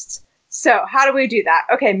costs. So how do we do that?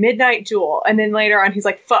 Okay, Midnight Duel. And then later on, he's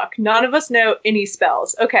like, fuck, none of us know any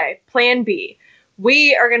spells. Okay, plan B.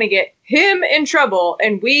 We are going to get him in trouble,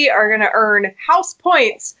 and we are going to earn house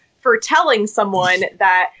points for telling someone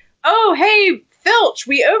that, oh, hey, Filch,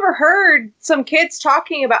 we overheard some kids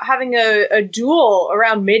talking about having a duel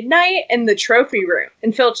around midnight in the trophy room.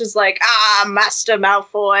 And Filch is like, Master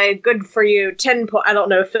Malfoy, good for you. 10 points. I don't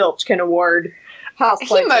know if Filch can award house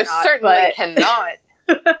points. He most certainly cannot.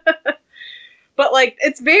 But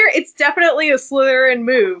it's definitely a Slytherin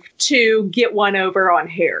move to get one over on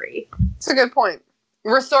Harry. It's a good point.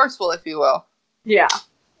 Resourceful, if you will. Yeah.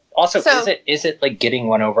 Also, is it like getting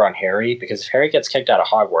one over on Harry? Because if Harry gets kicked out of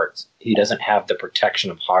Hogwarts, he doesn't have the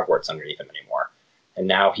protection of Hogwarts underneath him anymore, and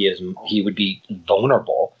now he would be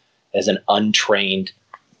vulnerable as an untrained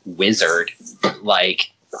wizard,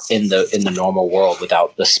 like in the normal world,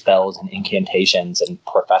 without the spells and incantations and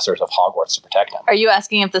professors of Hogwarts to protect him. Are you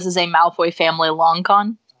asking if this is a Malfoy family long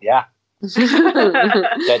con? Yeah.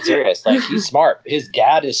 Dead serious. Like, he's smart. His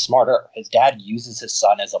dad is smarter. His dad uses his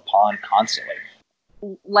son as a pawn constantly.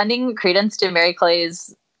 Lending credence to Mary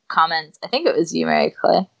Clay's comments, I think it was you, Mary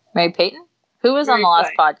Clay. Mary Payton? Who was on the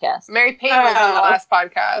last podcast? Mary Payton was on the last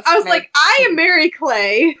podcast. I was I am Mary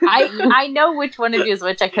Clay. I know which one of you is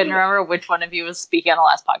which. I couldn't remember which one of you was speaking on the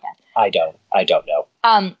last podcast. I don't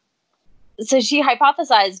know. So she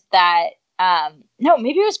hypothesized that, no,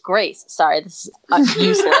 maybe it was Grace. Sorry, this is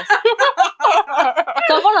useless.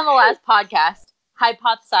 Someone on the last podcast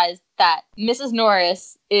hypothesized that Mrs.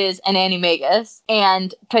 Norris is an animagus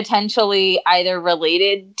and potentially either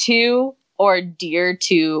related to or dear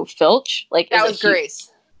to Filch. Like, that was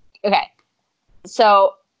Grace. Okay.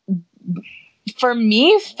 So for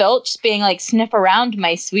me, Filch being like, sniff around,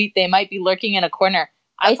 my sweet, they might be lurking in a corner.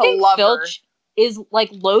 That's I think Filch is like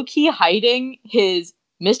low-key hiding his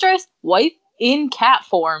mistress, wife, in cat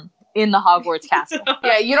form in the Hogwarts castle.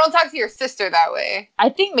 Yeah, you don't talk to your sister that way. I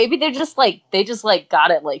think maybe they just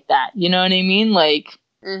got it like that. You know what I mean? Like,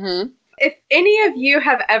 If any of you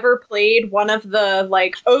have ever played one of the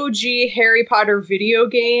like OG Harry Potter video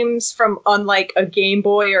games from on like a Game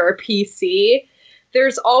Boy or a PC,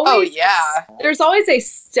 there's always a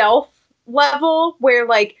stealth level where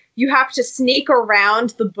like you have to sneak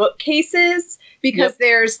around the bookcases because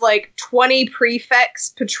there's like 20 prefects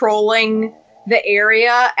patrolling the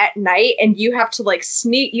area at night, and you have to like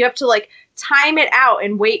time it out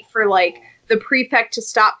and wait for like the prefect to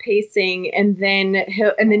stop pacing, and then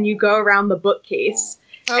you go around the bookcase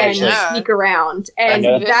and sneak around, and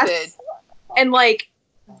like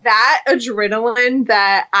that adrenaline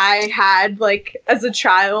that I had like as a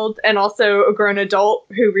child and also a grown adult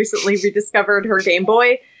who recently rediscovered her Game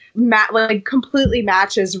Boy. Completely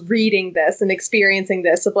matches reading this and experiencing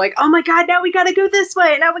this of like, oh my god, now we gotta go this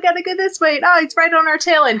way, oh, it's right on our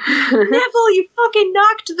tail, and Neville, you fucking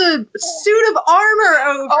knocked the suit of armor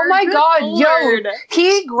over. Oh my god, Lord. yo,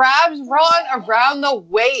 he grabs Ron around the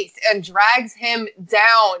waist and drags him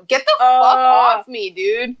down. Get the fuck off me,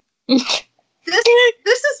 dude. This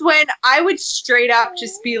is when I would straight up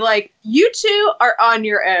just be like, you two are on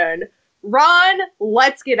your own. Ron,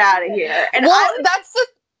 let's get out of here. And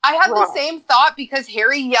I had the same thought because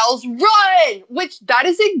Harry yells, run! Which, that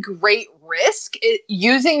is a great risk.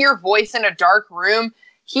 Using your voice in a dark room,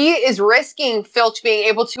 he is risking Filch being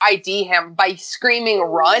able to ID him by screaming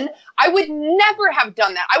run. I would never have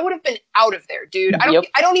done that. I would have been out of there, dude. I've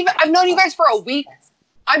known you guys for a week.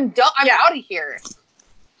 I'm done. I'm out of here.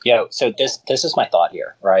 Yo, so this is my thought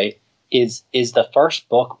here, right? Is the first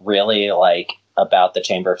book really like about the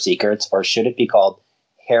Chamber of Secrets, or should it be called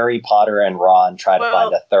Harry Potter and Ron try to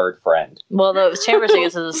find a third friend? Well, the Chamber of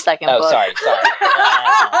Secrets is the second book. Oh, sorry.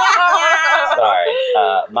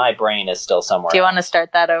 Sorry. My brain is still somewhere. Do you want to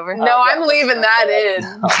start that over? No, I'm leaving that in.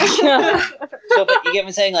 So, but you get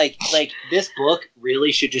me saying, like this book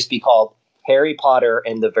really should just be called Harry Potter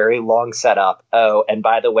and the very long setup. Oh, and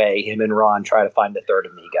by the way, him and Ron try to find the third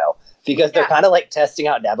amigo, because they're kind of like testing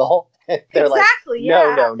out Neville. They're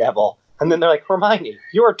no, Neville. And then they're like, Hermione,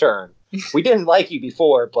 your turn. We didn't like you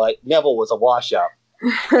before, but Neville was a washout.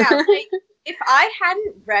 Yeah, if I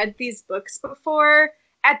hadn't read these books before,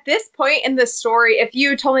 at this point in the story, if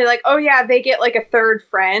you told me like, oh yeah, they get like a third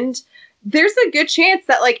friend, there's a good chance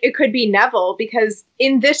that like it could be Neville, because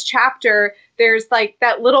in this chapter, there's like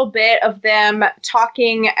that little bit of them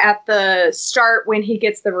talking at the start when he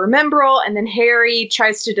gets the Remembrall, and then Harry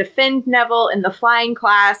tries to defend Neville in the flying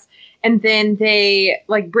class. And then they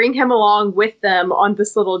like bring him along with them on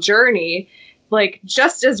this little journey, like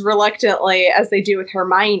just as reluctantly as they do with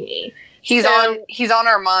Hermione. He's on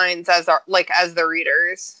our minds as the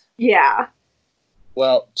readers. Yeah.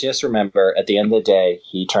 Well, just remember, at the end of the day,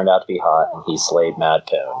 he turned out to be hot and he slayed Mad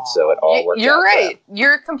Poon, so it all worked out. You're right.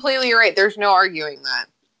 You're completely right. There's no arguing that.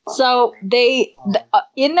 So they,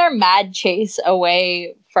 in their mad chase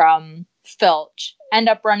away from Filch, end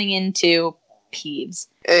up running into Peeves.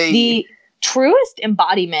 The truest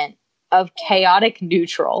embodiment of chaotic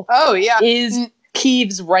neutral. Oh, yeah. Is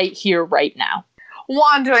Peeves right here, right now.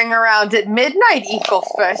 Wandering around at midnight, equal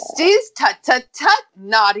firsties. Tut, tut, tut.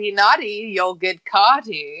 Naughty, naughty. You'll get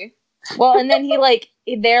caughty. Well, and then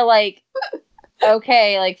they're like,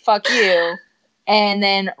 okay, like, fuck you. And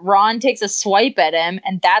then Ron takes a swipe at him,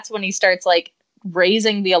 and that's when he starts, like,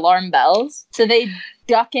 raising the alarm bells. So they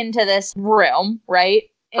duck into this room, right?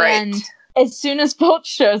 Right. And as soon as Filch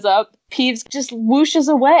shows up, Peeves just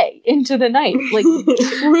whooshes away into the night, like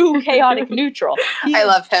true chaotic neutral. I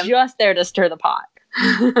love him. Just there to stir the pot.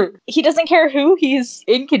 He doesn't care who he's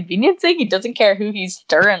inconveniencing. He doesn't care who he's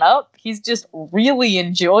stirring up. He's just really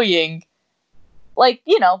enjoying, like,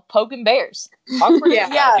 you know, poking bears. Hogwarts Yeah.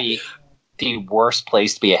 is gotta be the worst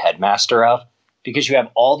place to be a headmaster of, because you have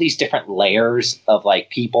all these different layers of like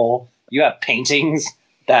people. You have paintings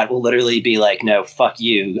that will literally be like, no, fuck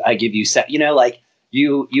you. I give you, you know, like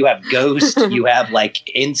you have ghosts, you have like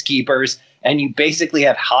innkeepers, and you basically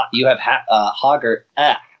have Haggart,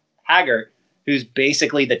 who's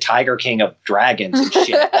basically the Tiger King of dragons and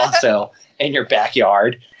shit, also in your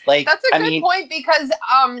backyard. Like, that's a good point, because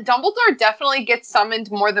Dumbledore definitely gets summoned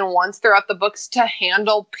more than once throughout the books to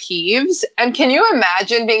handle Peeves. And can you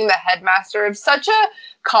imagine being the headmaster of such a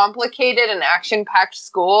complicated and action-packed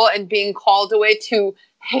school and being called away to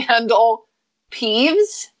handle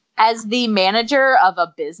Peeves? As the manager of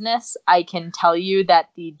a business, I can tell you that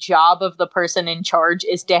the job of the person in charge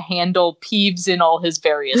is to handle Peeves in all his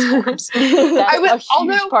various forms. That's a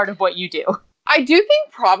huge part of what you do. I do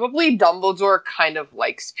think probably Dumbledore kind of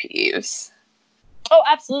likes Peeves. Oh,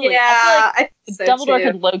 absolutely. Yeah, I feel like so Dumbledore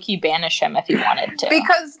too. could low-key banish him if he wanted to.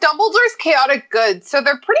 Because Dumbledore's chaotic good, so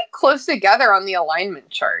they're pretty close together on the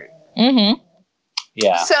alignment chart. Mm-hmm.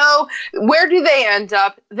 yeah. So where do they end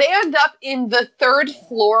up? They end up in the 3rd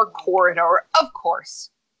floor corridor, of course.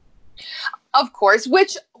 Of course,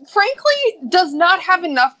 which frankly does not have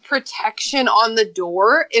enough protection on the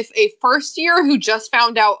door if a first year who just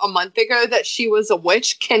found out a month ago that she was a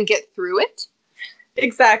witch can get through it.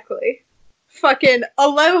 Exactly. Fucking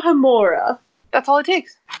Aloha Mora. That's all it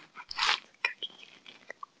takes.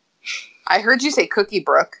 I heard you say Cookie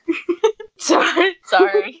Brook. Sorry.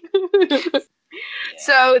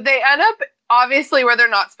 So they end up obviously where they're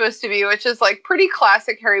not supposed to be, which is like pretty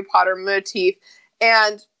classic Harry Potter motif.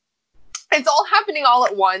 And it's all happening all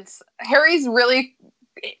at once. Harry's really,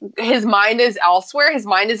 his mind is elsewhere. His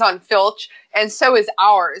mind is on Filch, and so is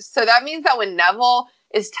ours. So that means that when Neville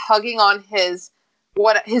is tugging on his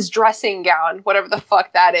dressing gown, whatever the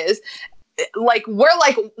fuck that is,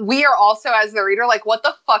 we are also, as the reader, like, what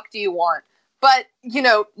the fuck do you want? But, you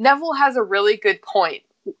know, Neville has a really good point.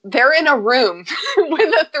 They're in a room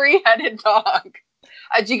with a 3-headed dog.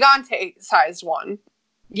 A gigante-sized one.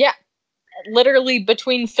 Yeah. Literally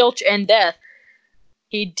between Filch and death,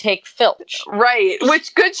 he'd take Filch. Right.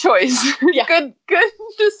 Which, good choice. Yeah. Good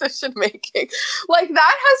decision making. Like,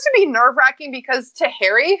 that has to be nerve-wracking, because to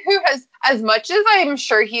Harry, who has, as much as I'm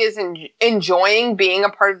sure he is enjoying being a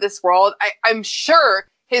part of this world, I'm sure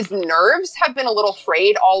his nerves have been a little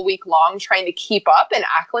frayed all week long trying to keep up and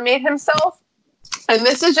acclimate himself. And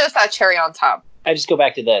this is just that cherry on top. I just go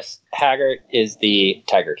back to this. Haggart is the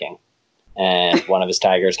Tiger King, and one of his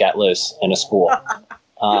tigers got loose in a school.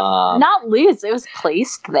 Not loose, it was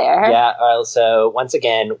placed there. Yeah, so once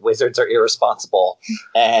again, wizards are irresponsible,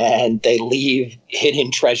 and they leave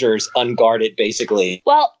hidden treasures unguarded, basically.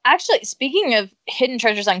 Well, actually, speaking of hidden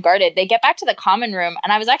treasures unguarded, they get back to the common room,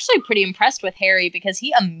 and I was actually pretty impressed with Harry because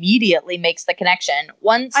he immediately makes the connection.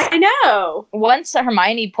 Once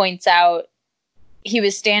Hermione points out he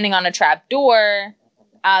was standing on a trap door,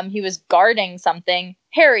 he was guarding something,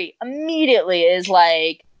 Harry immediately is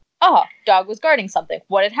like, oh, dog was guarding something.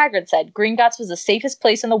 What had Hagrid said? Gringotts was the safest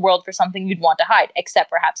place in the world for something you'd want to hide,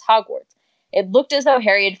 except perhaps Hogwarts. It looked as though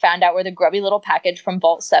Harry had found out where the grubby little package from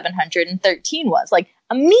Vault 713 was. Like,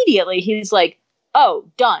 immediately he's like, oh,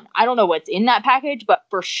 done. I don't know what's in that package, but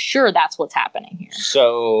for sure that's what's happening here.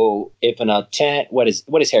 So, if an 10, what is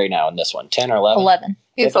Harry now in this one? 10 or 11? 11.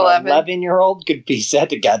 He's if 11. An 11-year-old could be set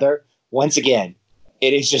together, once again,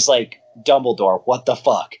 it is just like, Dumbledore, what the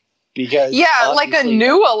fuck? Because like a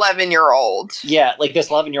new 11-year-old. Yeah, like this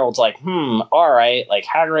 11-year-old's like, all right, like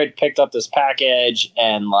Hagrid picked up this package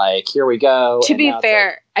and like here we go. To be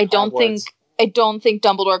fair, I don't think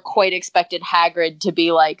Dumbledore quite expected Hagrid to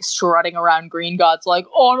be like strutting around Gringotts like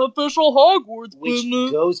unofficial Hogwarts which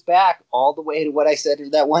business. Goes back all the way to what I said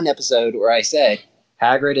in that one episode where I said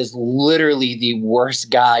Hagrid is literally the worst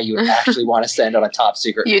guy you would actually want to send on a top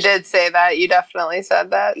secret You did say that. You definitely said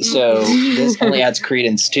that. So this only adds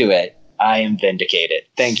credence to it. I am vindicated.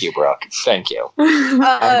 Thank you, Brooke. Thank you. I'm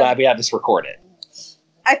glad we have this recorded.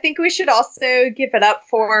 I think we should also give it up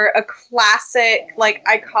for a classic, like,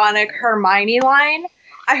 iconic Hermione line.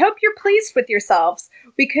 I hope you're pleased with yourselves.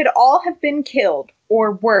 We could all have been killed,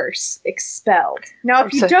 or worse, expelled. Now,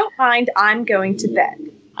 if you don't mind, I'm going to bed.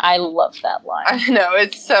 I love that line. I know,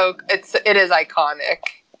 it is iconic.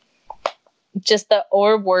 Just the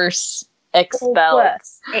or worse expelled. Or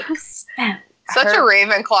worse, expelled. Such a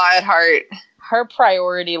Ravenclaw at heart. Her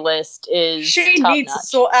priority list is She top needs notch. to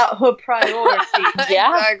sort out her priorities.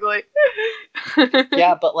 Yeah. Exactly.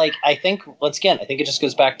 Yeah, but like I think once again, I think it just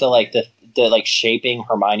goes back to like the like shaping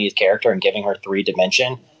Hermione's character and giving her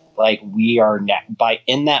 3-dimension. Like we are by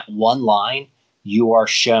in that one line, you are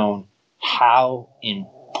shown how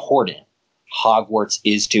important Hogwarts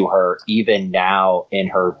is to her, even now in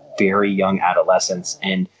her very young adolescence,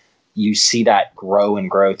 and you see that grow and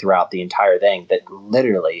grow throughout the entire thing. That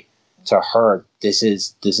literally, to her, this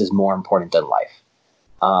is more important than life.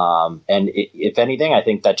 And if anything, I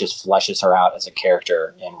think that just fleshes her out as a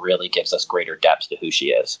character and really gives us greater depth to who she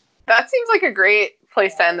is. That seems like a great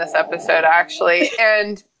place to end this episode, actually.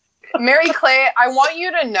 And Mary Clay, I want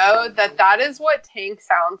you to know that is what Tank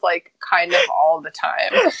sounds like kind of all the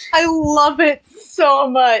time. I love it so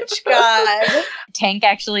much, God. Tank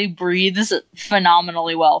actually breathes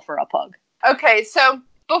phenomenally well for a pug. Okay, so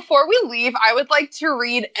before we leave, I would like to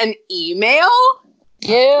read an email.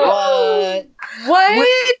 Yeah. What?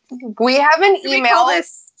 We have an email.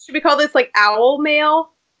 Should we call this like owl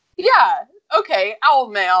mail? Yeah. Okay, owl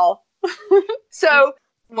mail. So,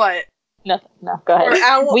 what? Nothing. No, go ahead. Or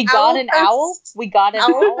owl, We got owl an owl. We got an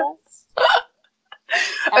owl.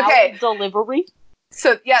 Okay. Owl delivery.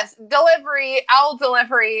 So, yes, owl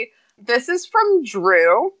delivery. This is from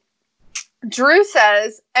Drew. Drew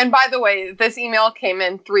says, and by the way, this email came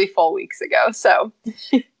in 3 full weeks ago. So,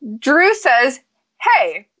 Drew says,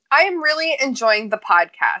 "Hey, I am really enjoying the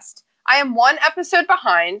podcast. I am 1 episode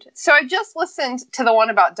behind, so I just listened to the one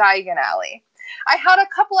about Diagon Alley. I had a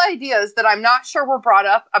couple ideas that I'm not sure were brought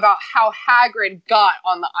up about how Hagrid got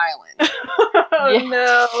on the island. Oh,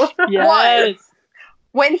 no. Yes.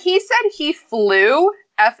 When he said he flew,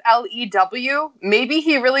 F-L-E-W, maybe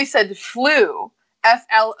he really said flew,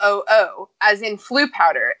 F-L-O-O, as in flu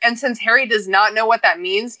powder. And since Harry does not know what that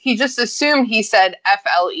means, he just assumed he said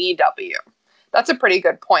F-L-E-W. That's a pretty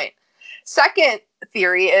good point. Second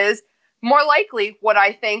theory is, more likely what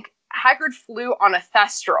I think, Hagrid flew on a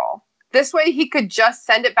Thestral. This way he could just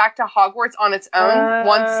send it back to Hogwarts on its own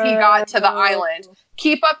once he got to the island.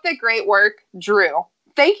 Keep up the great work, Drew."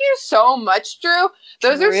 Thank you so much, Drew.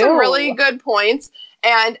 Those are some really good points.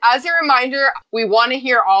 And as a reminder, we want to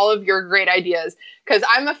hear all of your great ideas because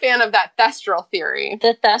I'm a fan of that Thestral theory.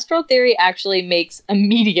 The Thestral theory actually makes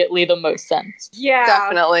immediately the most sense. Yeah.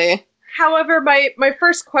 Definitely. However, my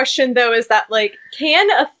first question, though, is that, like,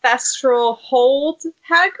 can a Thestral hold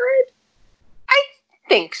Hagrid? I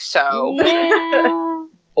think so. Yeah.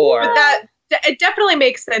 Or But it definitely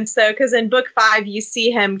makes sense, though, because in book 5, you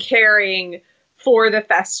see him carrying for the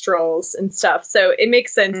Thestrals and stuff. So it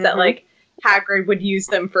makes sense that, like, Hagrid would use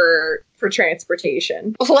them for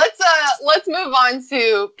transportation. Let's move on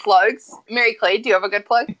to plugs. Mary Clay, do you have a good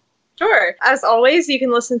plug? Sure. As always, you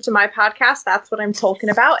can listen to my podcast, That's What I'm Talking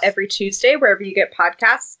About, every Tuesday, wherever you get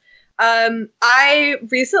podcasts. I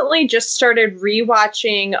recently just started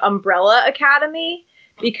rewatching Umbrella Academy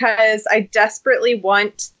because I desperately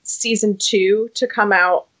want season 2 to come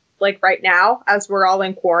out like right now as we're all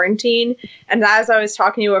in quarantine. And as I was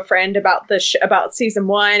talking to a friend about about season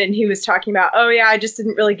 1, and he was talking about, oh yeah, I just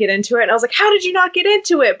didn't really get into it. And I was like, how did you not get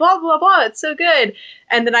into it? Blah, blah, blah. It's so good.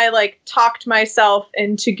 And then I like talked myself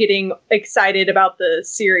into getting excited about the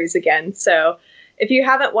series again. So if you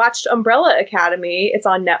haven't watched Umbrella Academy, it's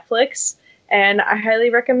on Netflix and I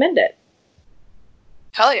highly recommend it.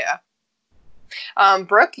 Hell yeah.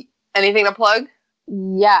 Brooke, anything to plug?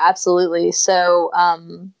 Yeah, absolutely. So,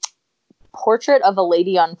 Portrait of a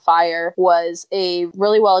Lady on Fire was a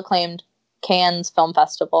really well-acclaimed Cannes Film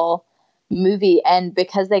Festival movie, and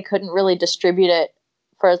because they couldn't really distribute it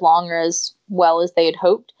for as long or as well as they had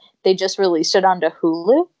hoped, they just released it onto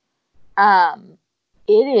Hulu.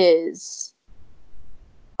 It is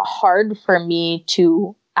hard for me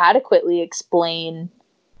to adequately explain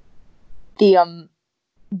the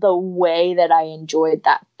way that I enjoyed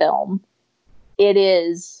that film. It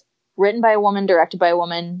is written by a woman, directed by a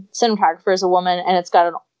woman, cinematographer is a woman, and it's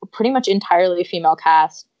got a pretty much entirely female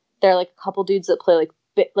cast. There are like a couple dudes that play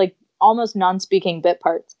like almost non-speaking bit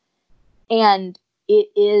parts, and it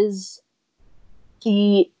is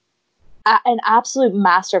an absolute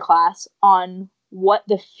masterclass on what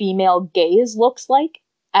the female gaze looks like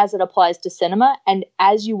as it applies to cinema. And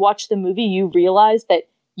as you watch the movie, you realize that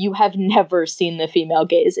you have never seen the female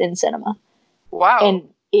gaze in cinema. Wow. And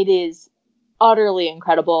it is utterly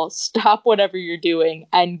incredible. Stop whatever you're doing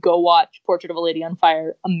and go watch Portrait of a Lady on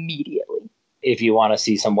Fire immediately. if you want to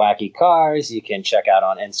see some wacky cars, you can check out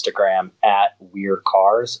on Instagram at Weird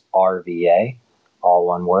Cars, RVA, all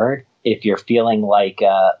one word. If you're feeling like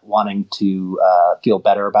wanting to feel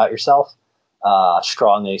better about yourself,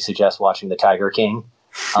 strongly suggest watching The Tiger King.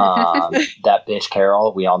 That bitch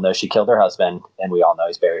Carol, we all know she killed her husband, and we all know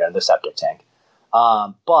he's buried under the septic tank.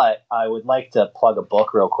 But I would like to plug a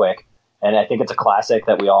book real quick, and I think it's a classic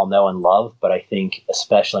that we all know and love, but I think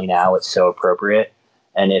especially now it's so appropriate,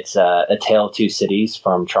 and it's A Tale of Two Cities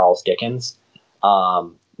from Charles Dickens,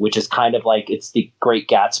 which is kind of like, it's the Great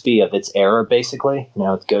Gatsby of its era, basically. You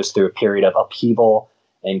know, it goes through a period of upheaval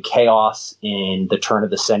and chaos in the turn of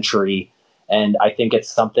the century. And I think it's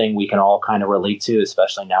something we can all kind of relate to,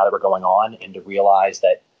 especially now that we're going on, and to realize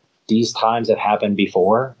that these times have happened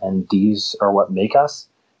before, and these are what make us.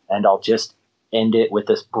 And I'll just end it with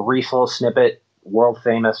this brief little snippet, world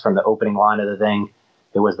famous, from the opening line of the thing.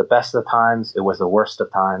 It was the best of times. It was the worst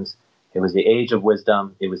of times. It was the age of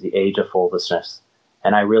wisdom. It was the age of foolishness.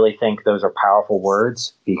 And I really think those are powerful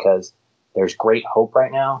words, because there's great hope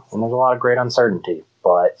right now, and there's a lot of great uncertainty.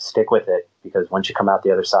 But stick with it, because once you come out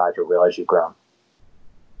the other side, you'll realize you've grown.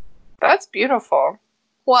 That's beautiful.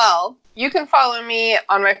 Well, you can follow me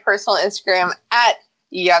on my personal Instagram at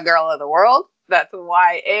YaGirlOfTheWorld. That's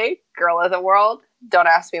YA, Girl of the World. Don't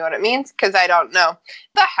ask me what it means, because I don't know.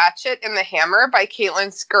 The Hatchet and the Hammer by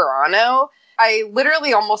Caitlin Scarano. I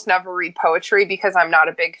literally almost never read poetry because I'm not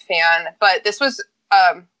a big fan, but this was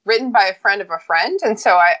written by a friend of a friend, and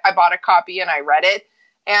so I bought a copy and I read it.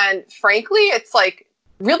 And frankly, it's like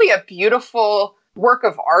really a beautiful work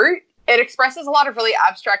of art. It expresses a lot of really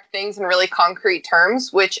abstract things in really concrete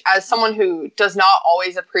terms, which, as someone who does not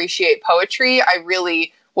always appreciate poetry, I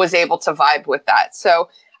really was able to vibe with that. So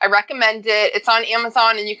I recommend it. It's on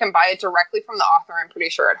Amazon, and you can buy it directly from the author, I'm pretty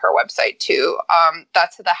sure, at her website too.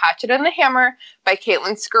 That's The Hatchet and the Hammer by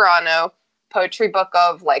Caitlin Scarano. Poetry book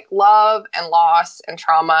of like love and loss and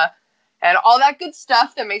trauma and all that good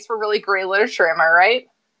stuff that makes for really great literature. Am I right?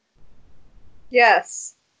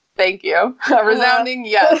 Yes. Thank you. A resounding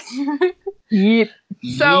yes. Yep.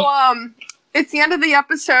 So, it's the end of the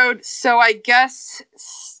episode, so I guess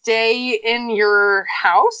stay in your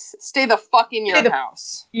house. Stay the fuck in your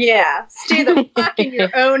house. Yeah. Stay the fuck in your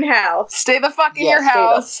own house. Stay the fuck in your Stay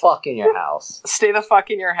house. the fuck in your house. Stay the fuck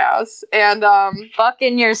in your house. And Fuck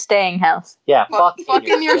in your staying house. Yeah, fuck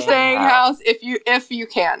in your staying house if you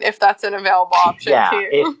can, if that's an available option to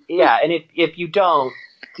you. And if you don't,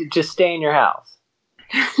 just stay in your house.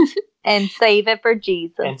 And save it for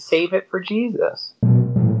Jesus. And save it for Jesus.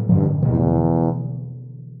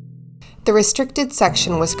 The Restricted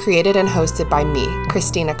section was created and hosted by me,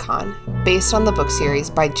 Christina Kahn, based on the book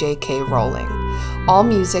series by J.K. Rowling. All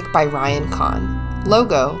music by Ryan Kahn.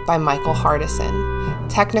 Logo by Michael Hardison.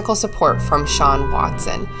 Technical support from Sean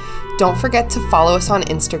Watson. Don't forget to follow us on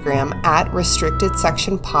Instagram at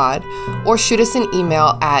RestrictedSectionPod, or shoot us an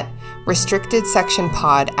email at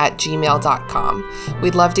restrictedsectionpod@gmail.com.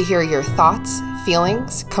 We'd love to hear your thoughts,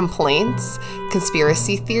 feelings, complaints,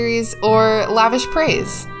 conspiracy theories, or lavish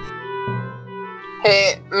praise.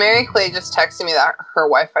 Hey, Mary Clay just texted me that her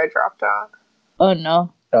Wi-Fi dropped out. Oh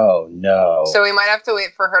no. Oh, no. So we might have to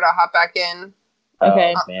wait for her to hop back in.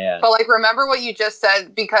 Okay. Oh, man. But, like, remember what you just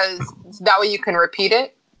said, because that way you can repeat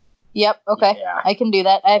it. Yep. Okay. Yeah. I can do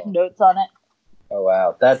that. I have notes on it. Oh,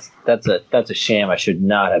 wow. That's a shame. I should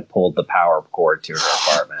not have pulled the power cord to her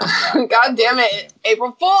apartment. God damn it.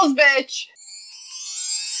 April Fool's, bitch!